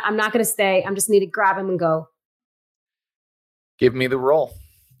 I'm not going to stay. I'm just need to grab them and go. Give me the roll.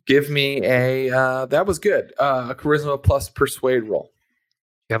 Give me that was good. A charisma plus persuade roll.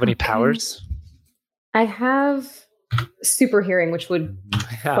 You have any powers? I have super hearing, which would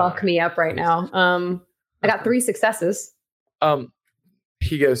fuck me up right now. I got 3 successes.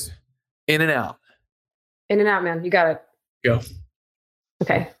 He goes in and out. In and out, man. You got it. Go.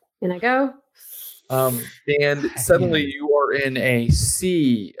 Okay. In I go. And suddenly you are in a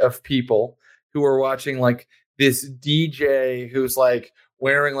sea of people who are watching like this DJ who's like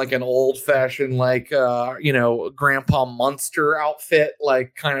wearing like an old fashioned, like, Grandpa Munster outfit,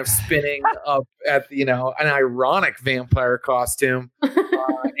 like kind of spinning up at, an ironic vampire costume.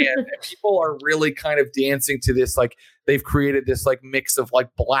 And people are really kind of dancing to this. Like they've created this like mix of like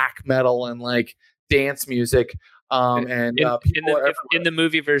black metal and like dance music. In the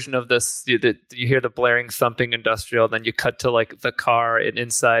movie version of this, you hear the blaring thumping industrial, then you cut to like the car, and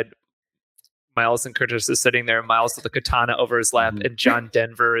inside Miles and Curtis is sitting there, Miles with the katana over his lap, and John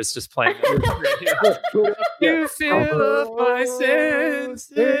Denver is just playing. You fill up my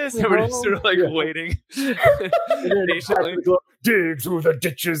senses. And we're just sort of like waiting. Dig through the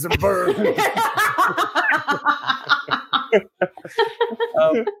ditches and burn.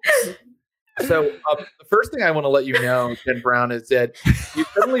 So the first thing I want to let you know, Ken Brown, is that you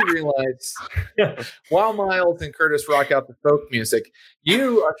suddenly realize while Miles and Curtis rock out the folk music,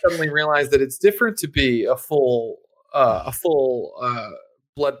 you are suddenly realize that it's different to be a full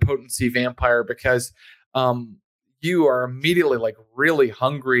blood potency vampire, because you are immediately like really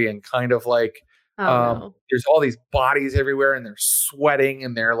hungry and kind of like there's all these bodies everywhere and they're sweating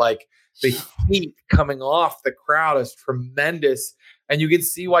and they're like the heat coming off the crowd is tremendous. And you can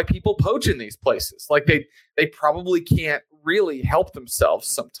see why people poach in these places. Like they probably can't really help themselves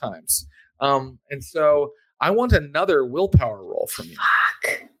sometimes. And so I want another willpower roll from you.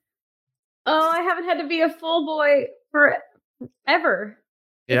 Fuck. Oh, I haven't had to be a full boy forever.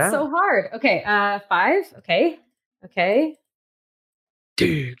 Yeah. It's so hard. Okay. 5. Okay.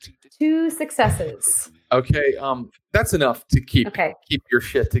 Dude. 2 successes. Okay. That's enough to keep your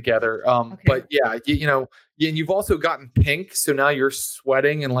shit together. Okay. But yeah, and you've also gotten pink, so now you're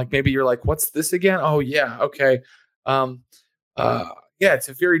sweating and like maybe you're like, what's this again? Oh yeah, okay. It's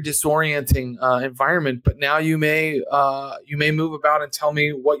a very disorienting environment, but now you may move about and tell me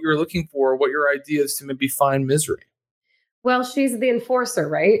what you're looking for, what your idea is to maybe find Misery. Well, she's the enforcer,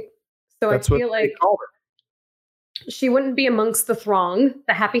 right? So That's I feel like she wouldn't be amongst the throng,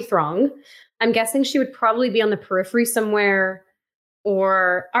 the happy throng. I'm guessing she would probably be on the periphery somewhere.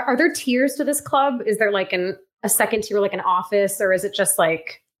 Or are there tiers to this club? Is there like a second tier, like an office, or is it just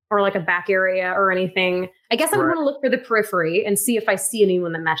like, or like a back area or anything? I guess I'm going to look for the periphery and see if I see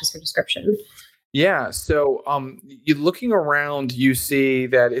anyone that matches her description. Yeah. So you looking around, you see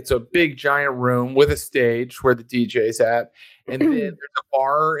that it's a big giant room with a stage where the DJ's at. And then there's a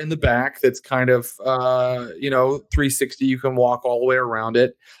bar in the back that's kind of, 360. You can walk all the way around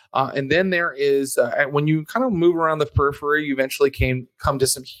it. And then there is, when you kind of move around the periphery, you eventually come to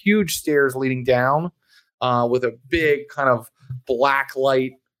some huge stairs leading down with a big kind of black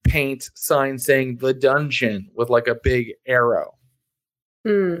light paint sign saying the dungeon with like a big arrow.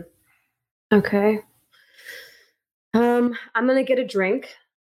 Okay. I'm going to get a drink.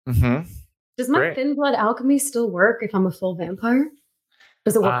 Mm-hmm. Does my thin blood alchemy still work if I'm a full vampire?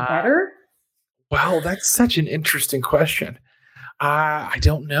 Does it work better? Wow, that's such an interesting question. I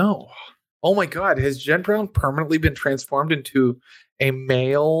don't know. Oh my God, has Jen Brown permanently been transformed into a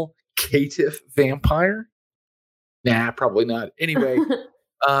male caitiff vampire? Nah, probably not. Anyway,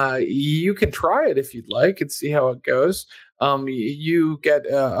 you can try it if you'd like and see how it goes. You get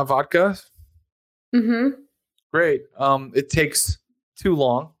a vodka. Mm-hmm. Great. It takes too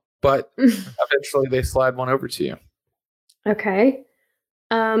long, but eventually they slide one over to you. Okay.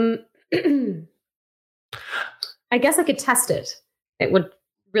 I guess I could test it. It would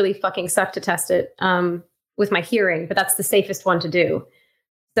really fucking suck to test it with my hearing, but that's the safest one to do.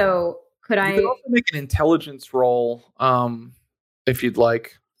 So could I? You could also make an intelligence roll if you'd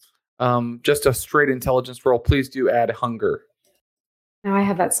like. Just a straight intelligence roll. Please do add hunger. Now I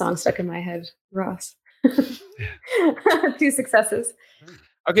have that song stuck in my head, Ross. 2 successes.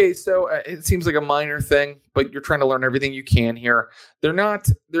 Okay, so it seems like a minor thing, but you're trying to learn everything you can here. They're not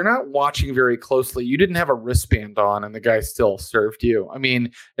watching very closely. You didn't have a wristband on, and the guy still served you. I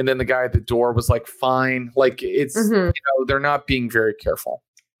mean, and then the guy at the door was like, "Fine." Like it's they're not being very careful.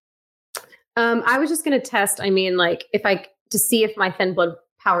 I was just going to test. I mean, like to see if my thin blood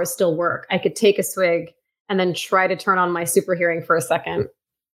powers still work, I could take a swig and then try to turn on my super hearing for a second.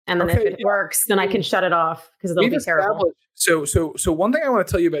 And then if it works, then I can shut it off because it'll be terrible. So one thing I want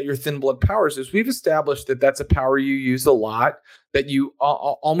to tell you about your thin blood powers is we've established that that's a power you use a lot, that you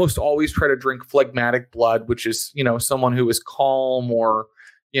almost always try to drink phlegmatic blood, which is, someone who is calm or,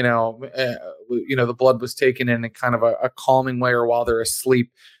 the blood was taken in a kind of a calming way or while they're asleep.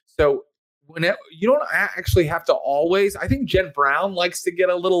 So you don't actually have to always, I think Jen Brown likes to get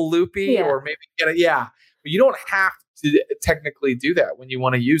a little loopy or maybe but you don't have to technically do that when you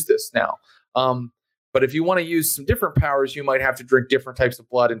want to use this now. But if you want to use some different powers, you might have to drink different types of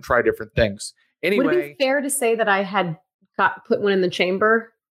blood and try different things. Anyway, would it be fair to say that I had put one in the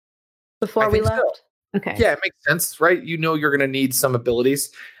chamber before we left? So. Okay. Yeah, it makes sense, right? You're going to need some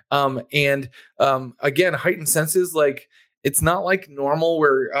abilities. Again, heightened senses, like it's not like normal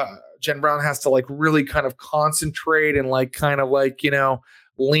where Jen Brown has to like really kind of concentrate and like kind of like,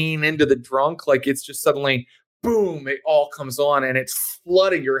 lean into the drunk. Like it's just suddenly, boom, it all comes on and it's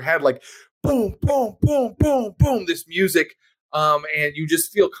flooding your head like boom, boom, boom, boom, boom, this music. And you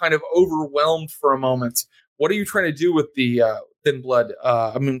just feel kind of overwhelmed for a moment. What are you trying to do with the thin blood?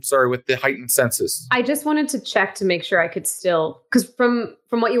 With the heightened senses. I just wanted to check to make sure I could still, because from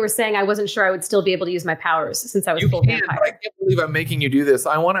what you were saying, I wasn't sure I would still be able to use my powers since I was full vampire. But I can't believe I'm making you do this.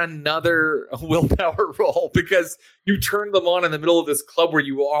 I want another willpower roll because you turned them on in the middle of this club where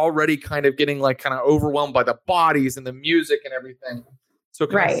you were already kind of getting like kind of overwhelmed by the bodies and the music and everything. So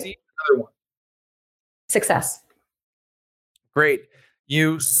can I see another one? Success. Great.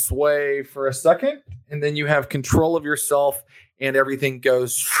 You sway for a second and then you have control of yourself and everything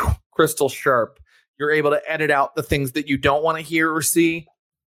goes crystal sharp. You're able to edit out the things that you don't want to hear or see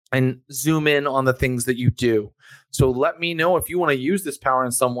and zoom in on the things that you do. So let me know if you want to use this power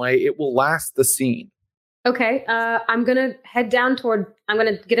in some way. It will last the scene. Okay. I'm going to head down I'm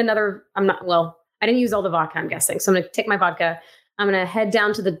going to get another, I didn't use all the vodka, I'm guessing. So I'm going to take my vodka. I'm going to head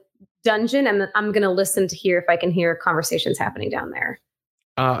down to the dungeon and I'm going to listen to hear if I can hear conversations happening down there.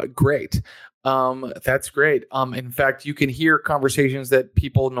 Great. That's great. In fact, you can hear conversations that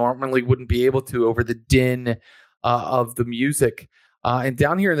people normally wouldn't be able to over the din of the music. And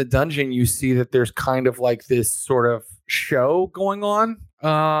down here in the dungeon, you see that there's kind of like this sort of show going on.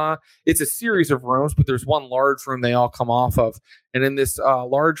 It's a series of rooms, but there's one large room they all come off of. And in this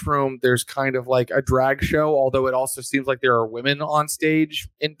large room, there's kind of like a drag show, although it also seems like there are women on stage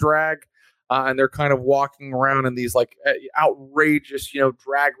in drag. And they're kind of walking around in these like outrageous,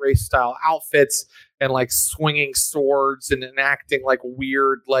 drag race style outfits and like swinging swords and enacting like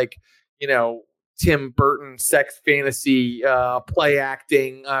weird, like, Tim Burton sex fantasy, play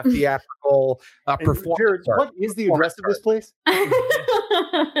acting, theatrical performance. Jared, what is the address of this place? And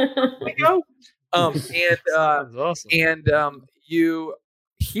you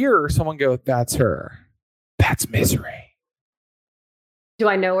hear someone go, "That's her. That's Misery." Do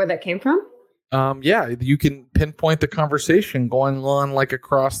I know where that came from? You can pinpoint the conversation going on like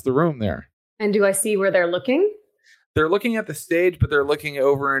across the room there. And do I see where they're looking? They're looking at the stage, but they're looking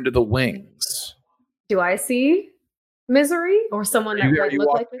over into the wings. Do I see Misery or someone that might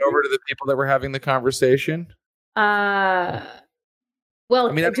look like Misery? Over to the people that were having the conversation? Do I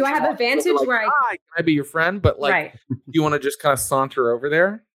have advantage where can I be your friend? But like, you want to just kind of saunter over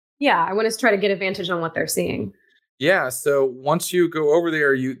there? Yeah, I want to try to get advantage on what they're seeing. Yeah, so once you go over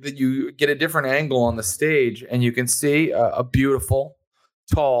there, you get a different angle on the stage, and you can see a beautiful,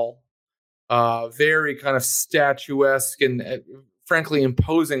 tall, very kind of statuesque and frankly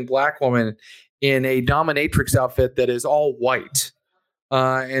imposing black woman in a dominatrix outfit that is all white.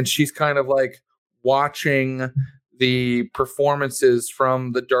 And she's kind of like watching the performances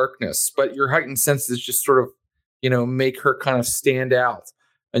from the darkness, but your heightened senses just sort of, make her kind of stand out.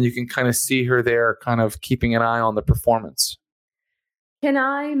 And you can kind of see her there kind of keeping an eye on the performance. Can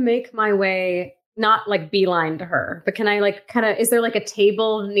I make my way, not like beeline to her, but can I like kind of, is there like a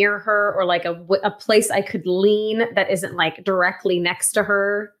table near her or like a place I could lean that isn't like directly next to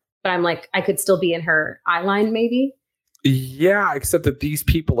her, but I'm like, I could still be in her eye line maybe? Yeah, except that these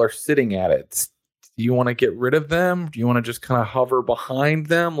people are sitting at it. Do you want to get rid of them? Do you want to just kind of hover behind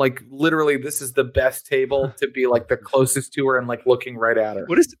them? Like literally, this is the best table to be like the closest to her and like looking right at her.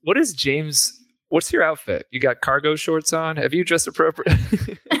 What is James? What's your outfit? You got cargo shorts on? Have you dressed appropriate?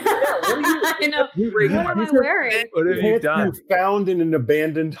 I know. What am I wearing? What have you done? You found in an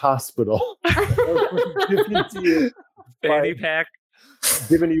abandoned hospital. Fanny pack.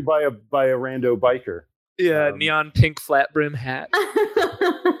 Given you by a rando biker. Yeah, neon pink flat brim hat.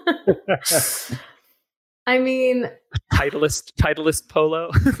 I mean, Titleist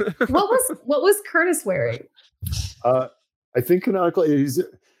polo. What was Curtis wearing? I think canonically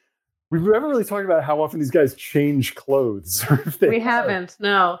We haven't really talked about how often these guys change clothes. We haven't.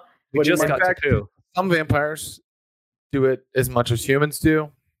 No. We just got to poo. Some vampires do it as much as humans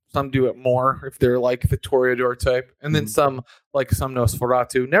do. Some do it more if they're like the Toreador type, and then some, like some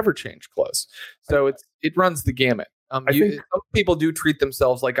Nosferatu, never change clothes. So it runs the gamut. Some people do treat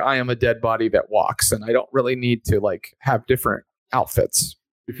themselves like I am a dead body that walks, and I don't really need to like have different outfits.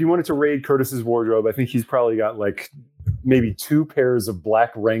 If you wanted to raid Curtis's wardrobe, I think he's probably got like maybe 2 pairs of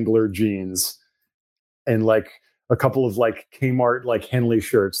black Wrangler jeans and like a couple of like Kmart like Henley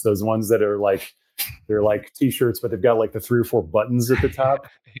shirts, those ones that are like they're like t-shirts, but they've got like the 3 or 4 buttons at the top,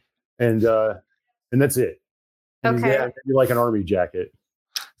 and that's it. And Okay. you like an army jacket.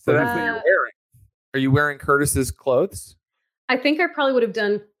 So that's what you're wearing. Are you wearing Curtis's clothes? I think I probably would have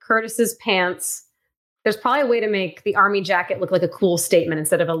done Curtis's pants. There's probably a way to make the army jacket look like a cool statement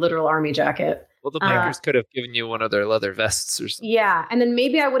instead of a literal army jacket. Well, the makers could have given you one of their leather vests or something. Yeah. And then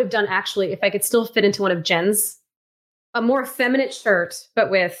maybe I would have done actually, if I could still fit into one of Jen's, a more effeminate shirt, but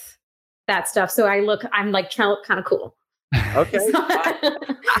with that stuff. So I'm like trying to look kind of cool. Okay.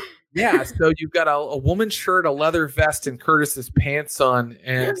 Yeah. So you've got a woman's shirt, a leather vest, and Curtis's pants on,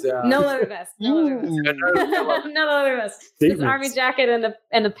 and no leather vest. No leather vest. No leather vest. Just army jacket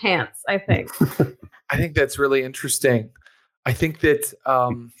and the pants, I think. I think that's really interesting. I think that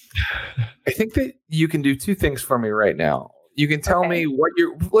you can do 2 things for me right now. You can tell me what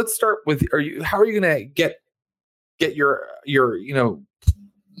let's start with, how are you going to get your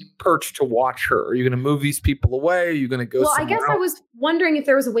perch to watch her? Are you going to move these people away? Are you going to go Well, I guess I was wondering if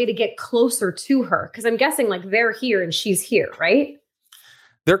there was a way to get closer to her, because I'm guessing like they're here and she's here, right?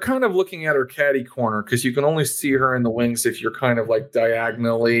 They're kind of looking at her catty corner, because you can only see her in the wings if you're kind of like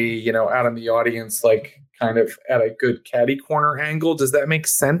diagonally, out in the audience, like kind of at a good catty corner angle. Does that make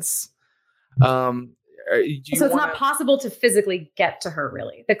sense? So it's not possible to physically get to her,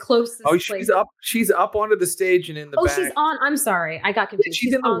 really. The closest. Oh, she's up onto the stage and in the back. Oh, she's on. I'm sorry, I got confused.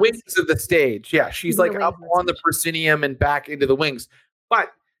 She's in the wings of the stage. Yeah, she's like up on the proscenium and back into the wings. But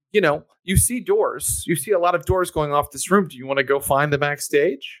you see doors. You see a lot of doors going off this room. Do you want to go find the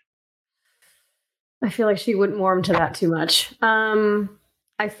backstage? I feel like she wouldn't warm to that too much.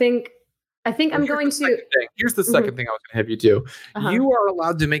 I think I'm going to. Here's the second thing I was going to have you do. You are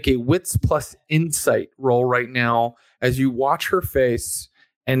allowed to make a wits plus insight roll right now as you watch her face,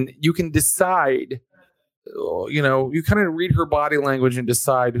 and you can decide. You kind of read her body language and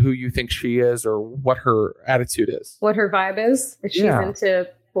decide who you think she is or what her attitude is. What her vibe is. If she's into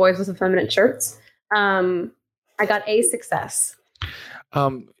boys with effeminate shirts. I got a success.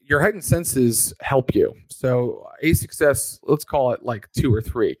 Your heightened senses help you. So a success, let's call it like 2 or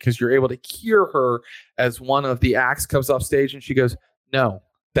 3, because you're able to hear her as one of the acts comes off stage and she goes, "No,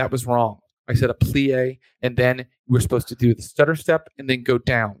 that was wrong. I said a plie, and then you were supposed to do the stutter step and then go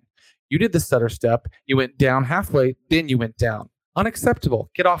down. You did the stutter step, you went down halfway, then you went down. Unacceptable.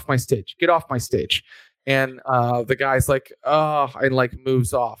 Get off my stage. Get off my stage." And the guy's like, "Oh," and like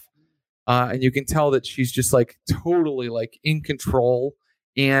moves off. And you can tell that she's just like totally like in control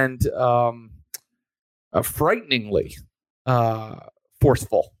and frighteningly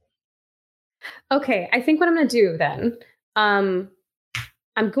forceful. Okay, I think what I'm going to do then, I'm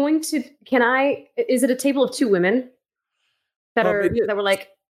going to. Is it a table of 2 women that were like,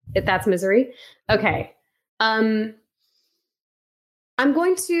 that's misery? Okay, I'm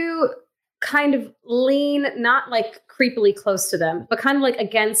going to kind of lean, not like creepily close to them, but kind of like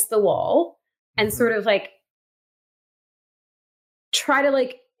against the wall and sort of like try to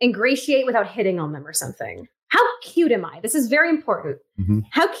like ingratiate without hitting on them or something. How cute am I? This is very important.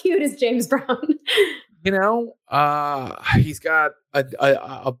 How cute is James Brown? He's got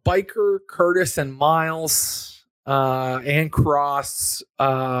a biker, Curtis and Miles, and Cross,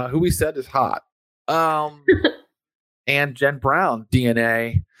 who we said is hot. And Jen Brown,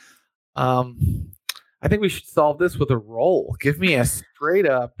 DNA. I think we should solve this with a roll. Give me a straight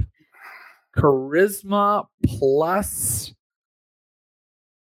up charisma plus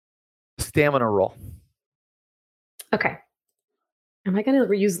stamina roll. Okay. Am I going to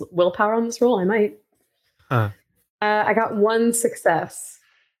reuse willpower on this roll? I might. I got 1 success.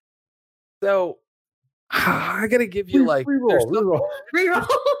 So I got to give you like reroll.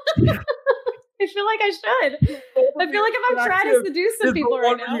 I feel like I should. I feel like if I'm trying to seduce some people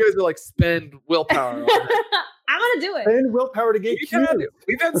right now. You guys are like spend willpower. I'm going to do it. Spend willpower to get cute.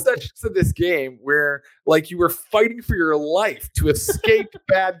 We've had such to this game where like you were fighting for your life to escape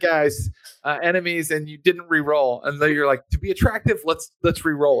bad guys, enemies, and you didn't re-roll. And then you're like, to be attractive, let's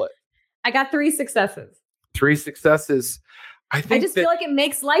re-roll it. I got 3 successes. 3 successes. I just feel like it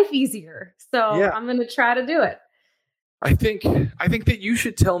makes life easier. So I'm going to try to do it. I think that you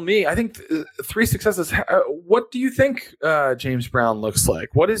should tell me. I think 3 successes. What do you think James Brown looks like?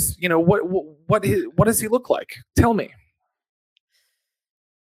 What is what does he look like? Tell me.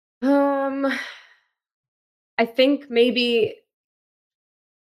 I think maybe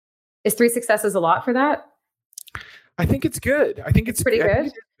is 3 successes a lot for that? I think it's good. I think it's pretty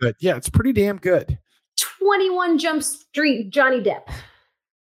good. Good. Yeah, it's pretty damn good. 21 Jump Street Johnny Depp.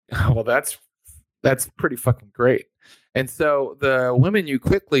 Well, that's pretty fucking great. And so the women you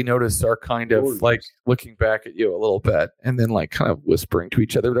quickly notice are kind of like looking back at you a little bit and then like kind of whispering to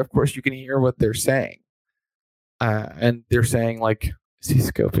each other. But of course you can hear what they're saying. And they're saying like, is he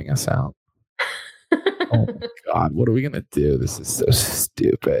scoping us out? Oh my God, what are we going to do? This is so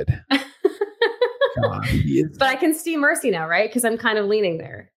stupid. God, but I can see Mercy now, right? Because I'm kind of leaning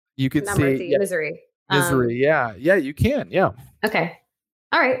there. You can Not see Mercy, Misery. Misery. Yeah, you can. Yeah. Okay.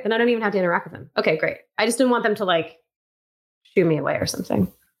 All right. Then I don't even have to interact with them. Okay, great. I just didn't want them to like shoo me away or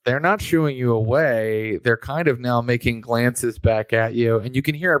something. They're not shooing you away. They're kind of now making glances back at you, and you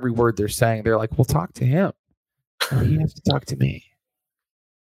can hear every word they're saying. They're like, "Well, talk to him. He has to talk to me."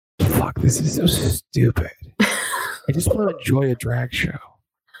 Fuck, this is so stupid. I just want to enjoy a drag show.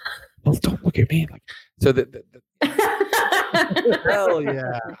 Well, don't look at me like so. Hell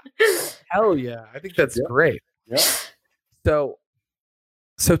yeah, hell yeah! I think that's great. Yeah.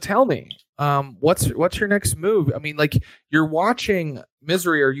 So tell me, what's your next move? I mean, like you're watching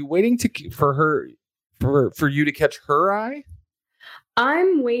Misery. Are you waiting for you to catch her eye?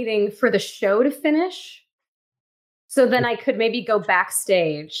 I'm waiting for the show to finish, so then I could maybe go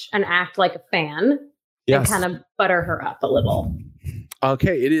backstage and act like a fan and kind of butter her up a little.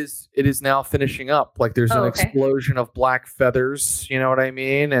 Okay, it is now finishing up. Like there's an explosion of black feathers. You know what I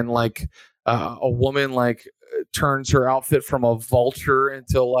mean? And like a woman like turns her outfit from a vulture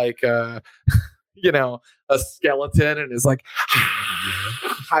into like a skeleton and is like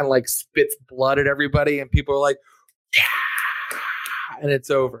kind of like spits blood at everybody and people are like and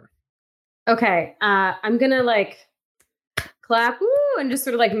it's over. Okay, I'm gonna like clap and just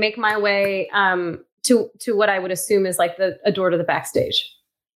sort of like make my way to what I would assume is like a door to the backstage.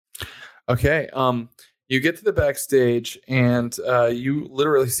 Okay, you get to the backstage and you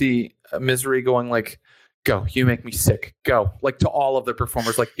literally see Misery going like, "Go, you make me sick. Go!" Like to all of the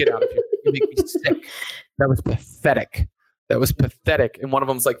performers, like, "Get out of here! You make me sick." That was pathetic. And one of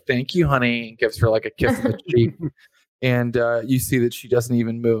them's like, "Thank you, honey," and gives her like a kiss on the cheek. And you see that she doesn't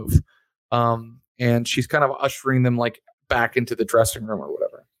even move. And she's kind of ushering them like back into the dressing room or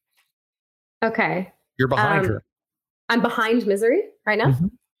whatever. Okay. You're behind her. I'm behind Misery right now? Mm-hmm.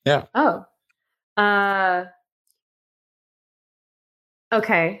 Yeah. Oh.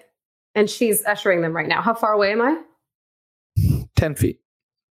 Okay. And she's ushering them right now. How far away am I? 10 feet.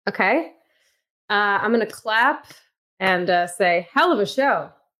 Okay. I'm going to clap and say, "Hell of a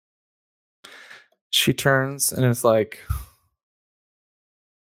show." She turns and is like,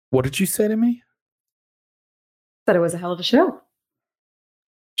 "What did you say to me?" Said it was a hell of a show.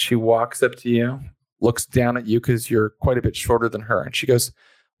 She walks up to you, looks down at you because you're quite a bit shorter than her. And she goes,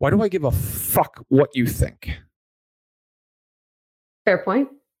 "Why do I give a fuck what you think?" Fair point.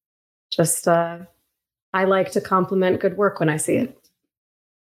 Just, I like to compliment good work when I see it.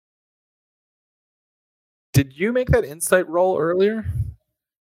 Did you make that insight roll earlier?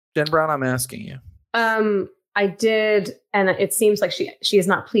 Jen Brown, I'm asking you. I did, and it seems like she is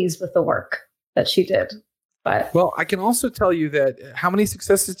not pleased with the work that she did. But well, I can also tell you that how many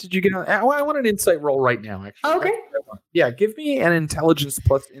successes did you get on? I want an insight roll right now, actually. Okay. Yeah, give me an intelligence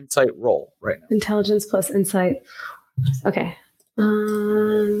plus insight roll right now. Intelligence plus insight. Okay.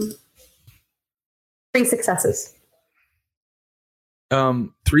 3 successes.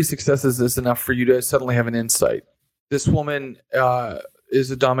 3 successes is enough for you to suddenly have an insight. This woman is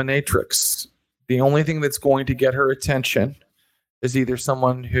a dominatrix. The only thing that's going to get her attention is either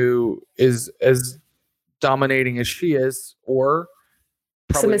someone who is as dominating as she is, or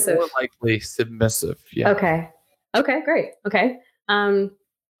probably submissive. More likely submissive. Yeah. Okay, great. Okay.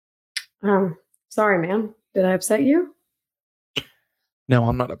 Sorry, ma'am. Did I upset you? No,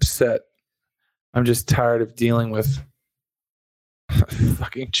 I'm not upset. I'm just tired of dealing with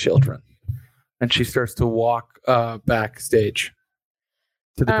fucking children. And she starts to walk backstage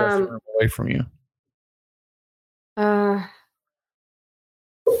to the dressing room away from you.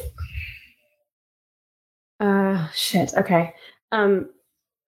 Shit. Okay. I'm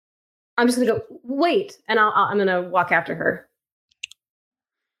just gonna go wait, and I'm gonna walk after her.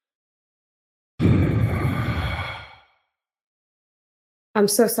 I'm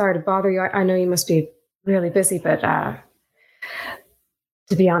so sorry to bother you. I know you must be really busy, but to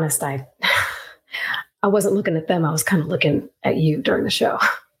be honest, I wasn't looking at them. I was kind of looking at you during the show.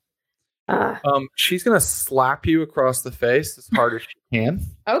 She's gonna slap you across the face as hard as she can.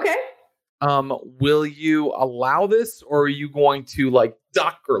 Okay. Will you allow this, or are you going to like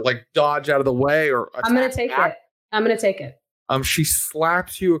duck or like dodge out of the way? Or I'm gonna take it. I'm gonna take it. She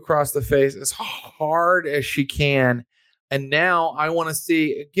slaps you across the face as hard as she can. And now I want to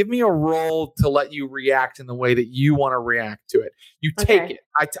see, give me a roll to let you react in the way that you want to react to it. You take it.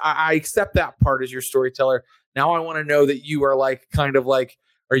 I accept that part as your storyteller. Now I want to know that you are like, kind of like,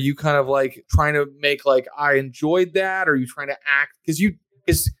 are you kind of like trying to make like, I enjoyed that? Or are you trying to act?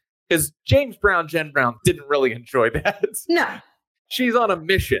 Because James Brown, Jen Brown didn't really enjoy that. No. She's on a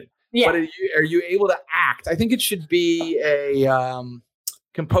mission. Yeah. But are you able to act? I think it should be a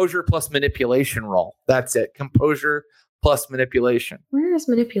composure plus manipulation roll. That's it. Composure plus manipulation. Where is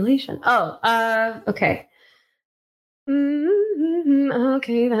manipulation? Oh, okay.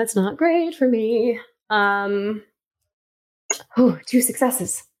 Okay, that's not great for me. 2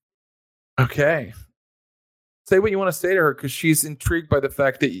 successes. Okay. Say what you want to say to her, because she's intrigued by the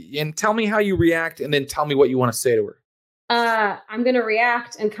fact that, and tell me how you react, and then tell me what you want to say to her. I'm going to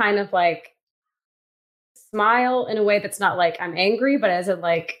react and kind of like smile in a way that's not like I'm angry, but as in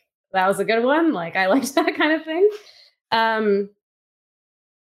like, that was a good one. Like I liked that kind of thing.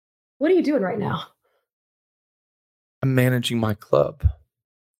 What are you doing right now? I'm managing my club.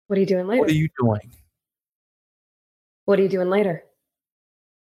 What are you doing later? What are you doing? What are you doing later?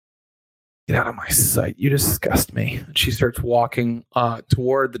 Get out of my sight. You disgust me. She starts walking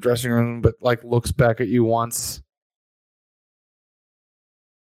toward the dressing room, but like looks back at you once.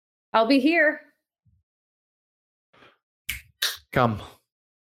 I'll be here. Come.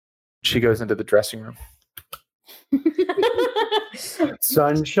 She goes into the dressing room.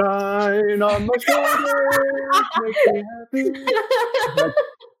 Sunshine on my shoulders makes me happy.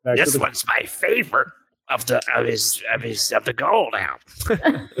 This one's my favorite of the gold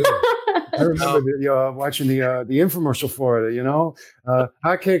album. I remember watching the infomercial for it.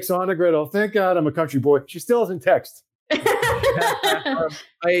 Hotcakes on the griddle. Thank God I'm a country boy. She still doesn't text.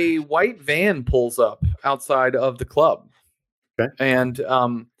 A white van pulls up outside of the club. Okay. And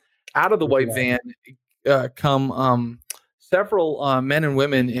out of the white van come several men and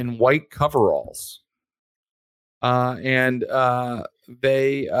women in white coveralls. And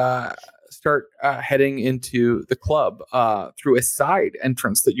they start heading into the club through a side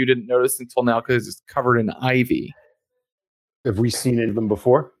entrance that you didn't notice until now because it's covered in ivy. Have we seen any of them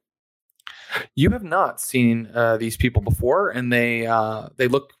before? You have not seen these people before, and they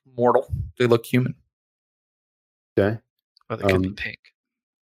look mortal. They look human. Okay. Well, they could be pink.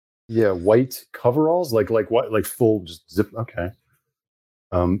 Yeah, white coveralls, like what? Like full just zip. Okay.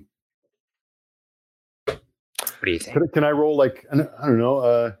 What do you think? Can I roll like I don't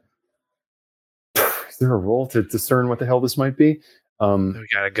know? Is there a roll to discern what the hell this might be? We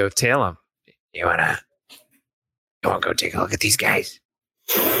gotta go tell them. You wanna go take a look at these guys?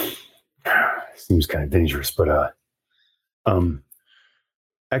 Seems kind of dangerous, but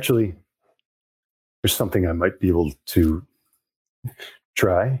actually, there's something I might be able to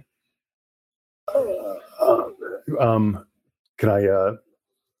try. Can I?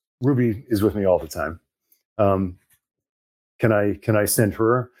 Ruby is with me all the time. Can I send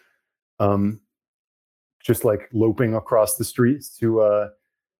her, just like loping across the streets to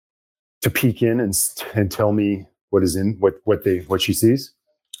peek in and tell me what is in what she sees?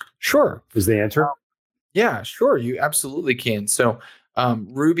 Sure. As they enter? Yeah, sure. You absolutely can. So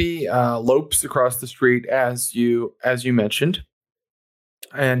Ruby lopes across the street as you mentioned.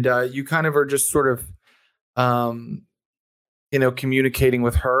 And you kind of are just sort of, communicating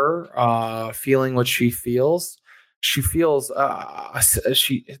with her, feeling what she feels. She feels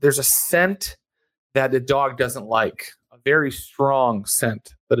there's a scent that the dog doesn't like, a very strong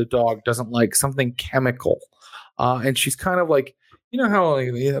scent that a dog doesn't like, something chemical. And she's kind of like, you know how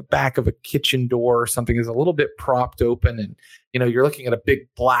like, the back of a kitchen door or something is a little bit propped open, and you're looking at a big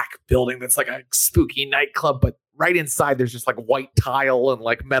black building that's like a spooky nightclub, but right inside there's just like white tile and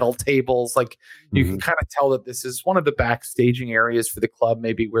like metal tables. Like you can kind of tell that this is one of the back staging areas for the club,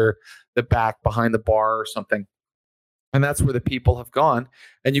 maybe where the back behind the bar or something. And that's where the people have gone.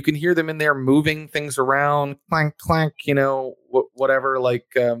 And you can hear them in there moving things around, clank, clank, whatever, like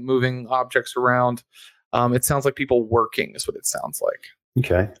moving objects around. It sounds like people working is what it sounds like.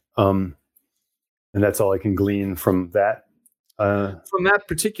 Okay. And that's all I can glean from that. From that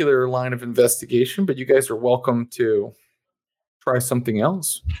particular line of investigation, but you guys are welcome to try something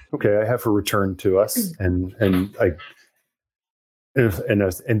else. Okay, I have her return to us, and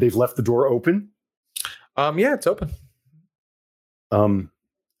they've left the door open. Yeah, it's open.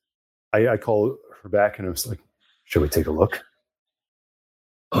 I call her back, and I was like, should we take a look?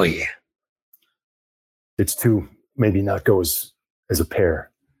 Oh yeah. It's to maybe not go as a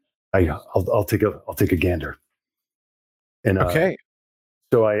pair. I'll take a gander. And Okay.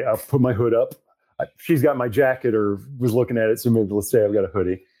 so I put my hood up. She's got my jacket or was looking at it, so maybe let's say I've got a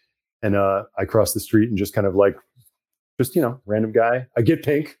hoodie. And I cross the street and just kind of like, just, random guy. I get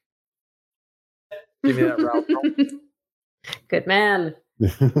pink. Give me that route. Good man.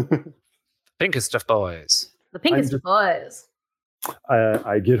 Pinkest of boys. The pinkest of boys.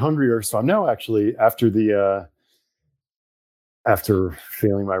 I get hungrier, so I'm now actually after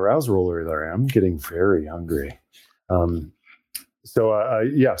failing my rouse roll earlier, I'm getting very hungry. So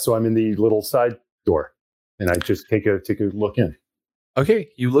I'm in the little side door, and I just take a look in. Okay,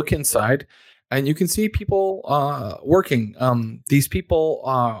 you look inside, and you can see people working. These people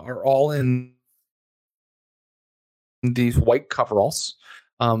are all in these white coveralls.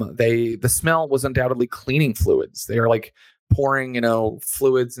 The smell was undoubtedly cleaning fluids. They are like pouring,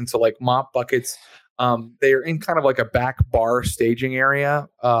 fluids into like mop buckets. They are in kind of like a back bar staging area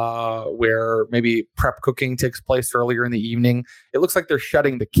where maybe prep cooking takes place earlier in the evening. It looks like they're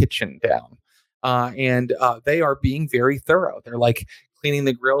shutting the kitchen down. And they are being very thorough. They're like cleaning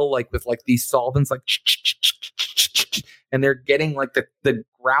the grill like with like these solvents, like, and they're getting like the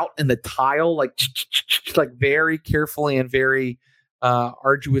grout and the tile like very carefully and very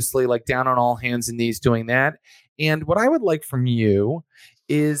arduously, like down on all hands and knees doing that. And what I would like from you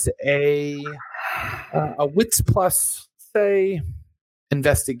is a wits plus, say,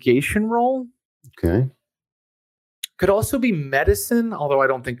 investigation roll. Okay. Could also be medicine, although I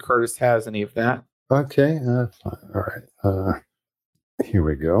don't think Curtis has any of that. Okay. All right. Here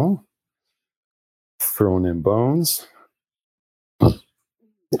we go. Throwing in bones.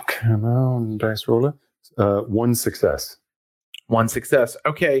 Come on, dice roller. One success. One success.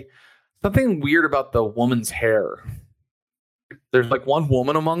 Okay. Something weird about the woman's hair. There's like one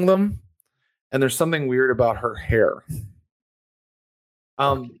woman among them, and there's something weird about her hair.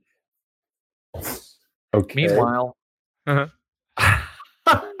 Okay. Meanwhile,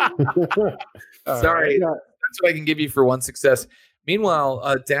 sorry, that's what I can give you for one success.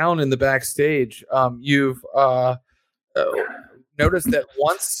 Meanwhile, down in the backstage, you've noticed that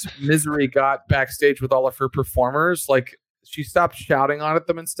once Misery got backstage with all of her performers, like she stopped shouting on at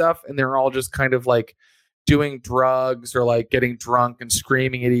them and stuff, and they're all just kind of like doing drugs or like getting drunk and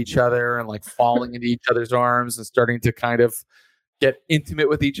screaming at each other and like falling into each other's arms and starting to kind of get intimate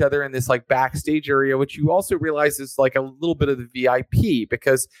with each other in this like backstage area, which you also realize is like a little bit of the VIP,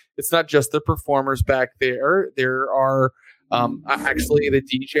 because it's not just the performers back there. There are actually the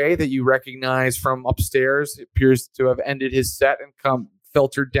DJ that you recognize from upstairs appears to have ended his set and come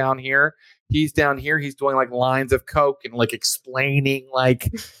filtered down here. He's down here. He's doing like lines of coke and like explaining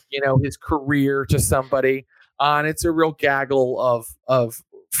like, his career to somebody. And it's a real gaggle of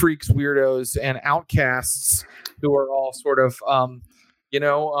freaks, weirdos, and outcasts who are all sort of,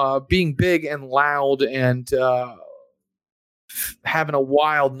 being big and loud and having a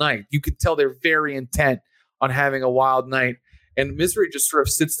wild night. You can tell they're very intent on having a wild night. And Misery just sort of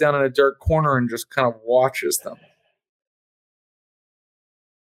sits down in a dark corner and just kind of watches them.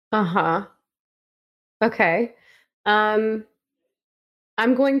 Uh-huh. Okay. I'm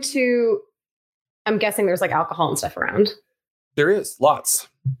guessing there's like alcohol and stuff around. There is lots.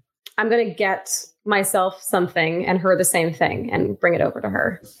 I'm going to get myself something and her the same thing and bring it over to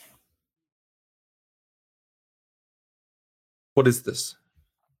her. What is this?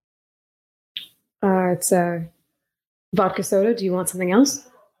 It's a vodka soda. Do you want something else?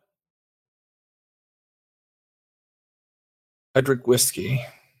 I drink whiskey.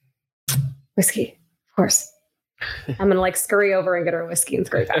 Whiskey, of course. I'm going to like scurry over and get her whiskey and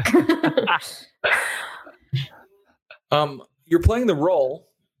scurry back. You're playing the role.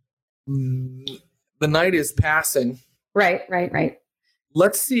 The night is passing. Right.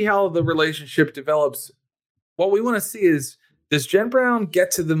 Let's see how the relationship develops. What we want to see is, does Jen Brown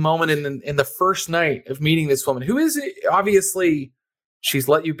get to the moment in the first night of meeting this woman, who is obviously she's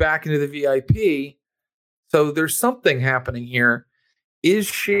let you back into the VIP, so there's something happening here.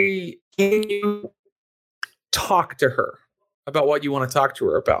 Can you talk to her about what you want to talk to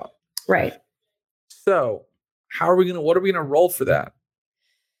her about? Right. So what are we going to roll for that?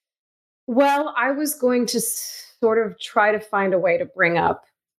 Well, I was going to sort of try to find a way to bring up.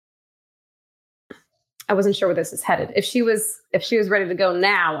 I wasn't sure where this is headed. If she was ready to go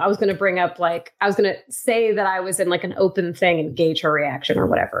now, I was going to bring up I was going to say that I was in like an open thing and gauge her reaction or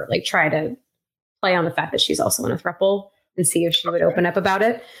whatever. Like try to play on the fact that she's also in a throuple and see if she would open up about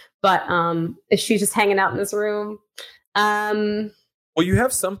it. But if she's just hanging out in this room, Well, you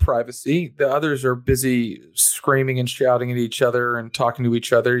have some privacy. The others are busy screaming and shouting at each other and talking to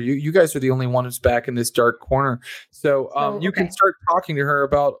each other. You guys are the only one who's back in this dark corner. So you can start talking to her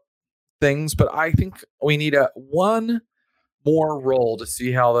about things, but I think we need one more roll to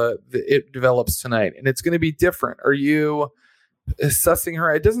see how it develops tonight. And it's going to be different. Are you sussing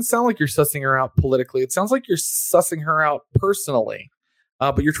her? It doesn't sound like you're sussing her out politically. It sounds like you're sussing her out personally.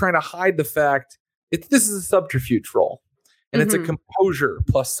 But you're trying to hide the fact this is a subterfuge roll. And it's a composure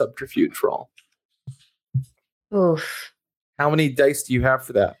plus subterfuge roll. Oof. How many dice do you have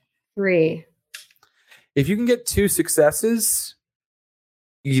for that? 3. If you can get 2 successes,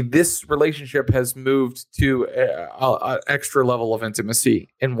 this relationship has moved to an extra level of intimacy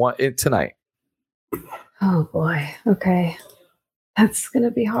tonight. Oh boy. Okay. That's going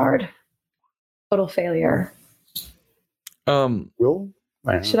to be hard. Total failure. Will?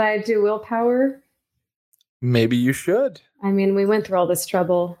 Should I do willpower? Maybe you should. I mean, we went through all this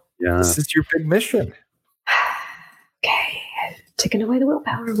trouble. Yeah. This is your big mission. Okay. Taking away the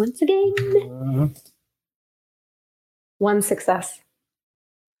willpower once again. 1 success.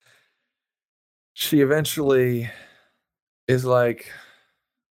 She eventually is like,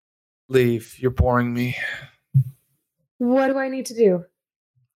 leave. You're boring me. What do I need to do?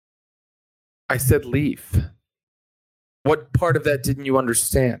 I said leave. What part of that didn't you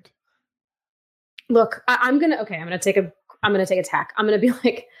understand? Look, I'm gonna take a tack. I'm gonna be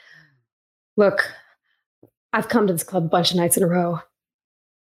like, look, I've come to this club a bunch of nights in a row.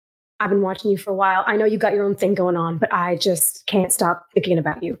 I've been watching you for a while. I know you got your own thing going on, but I just can't stop thinking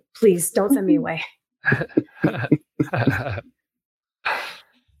about you. Please don't send me away.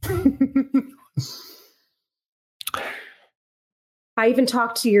 I even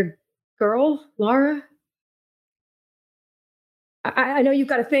talked to your girl, Laura. I know you've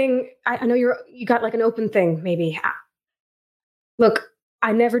got a thing. I know you got like an open thing, maybe. Look,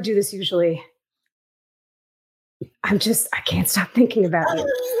 I never do this usually. I can't stop thinking about you.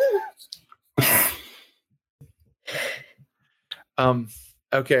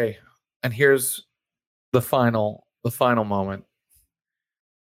 Okay. And here's the final moment.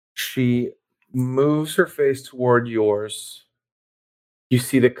 She moves her face toward yours. You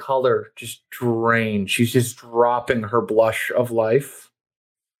see the color just drain. She's just dropping her blush of life.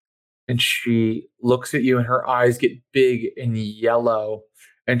 And she looks at you and her eyes get big and yellow.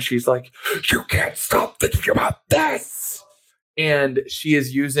 And she's like, you can't stop thinking about this. And she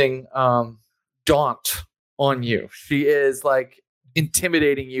is using daunt on you. She is like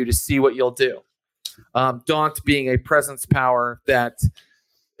intimidating you to see what you'll do. Daunt being a presence power that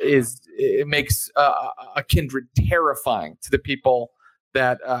it makes a kindred terrifying to the people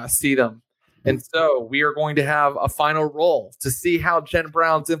that see them. And so we are going to have a final roll to see how Jen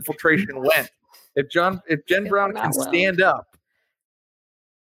Brown's infiltration went. If Jen Brown can stand up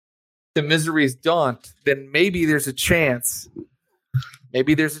to Misery's daunt, then maybe there's a chance. Here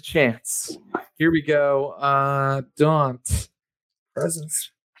we go. Daunt.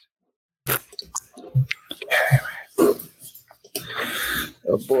 Presence.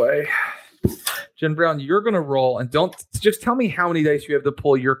 Oh boy. Jen Brown, you're going to roll, and don't just tell me how many dice you have to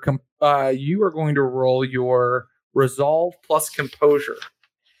pull. You are going to roll your resolve plus composure.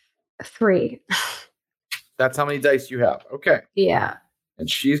 3. That's how many dice you have. Okay. Yeah. And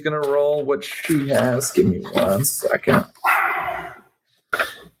she's going to roll what she has. Give me 1 second.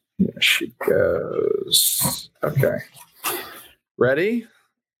 Here she goes. Okay. Ready?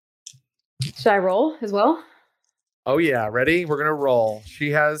 Should I roll as well? Oh, yeah. Ready? We're going to roll.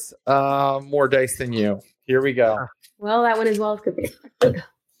 She has more dice than you. Here we go. Well, that went as well as could be.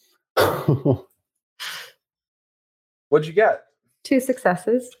 What'd you get? 2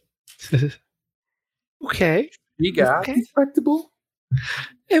 successes. Okay. You got Respectable.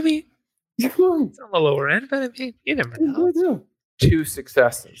 I mean, You're fine. it's on the lower end, but I mean, you never know. 2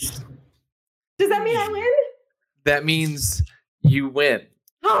 successes. Does that mean I win? That means you win.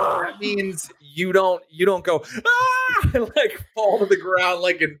 That means you don't go and like fall to the ground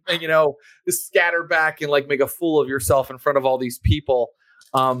like and just scatter back and like make a fool of yourself in front of all these people.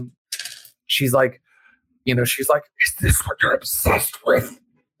 She's like, is this what you're obsessed with?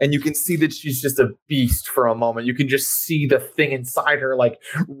 And you can see that she's just a beast for a moment. You can just see the thing inside her like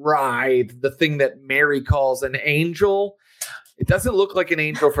writhe, the thing that Mary calls an angel. It doesn't look like an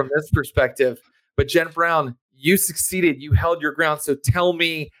angel from this perspective, but Jen Brown, you succeeded. You held your ground. So tell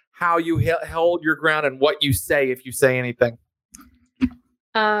me how you held your ground and what you say if you say anything.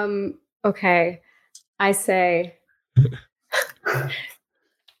 Okay. I say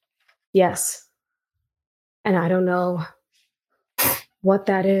yes. And I don't know what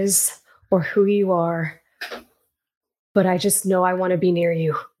that is or who you are, but I just know I want to be near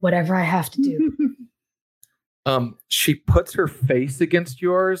you, whatever I have to do. She puts her face against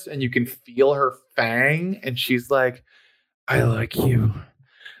yours and you can feel her fang, and she's like, I like you.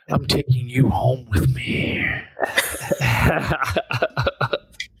 I'm taking you home with me.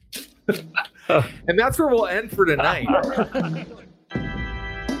 And that's where we'll end for tonight.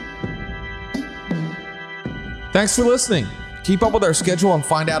 Thanks for listening. Keep up with our schedule and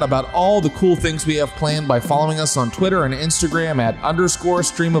find out about all the cool things we have planned by following us on Twitter and Instagram at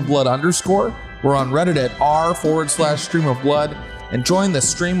 _streamofblood_. We're on Reddit at r/streamofblood, and join the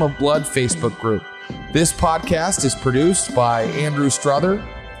Stream of Blood Facebook group. This podcast is produced by Andrew Strother,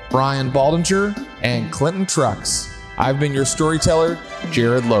 Brian Baldinger, and Clinton Trucks. I've been your storyteller,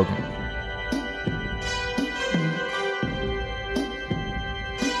 Jared Logan.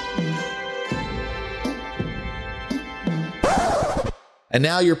 And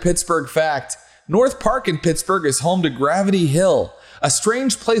now your Pittsburgh fact. North Park in Pittsburgh is home to Gravity Hill, a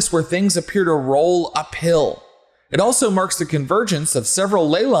strange place where things appear to roll uphill. It also marks the convergence of several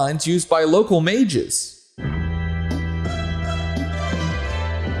ley lines used by local mages.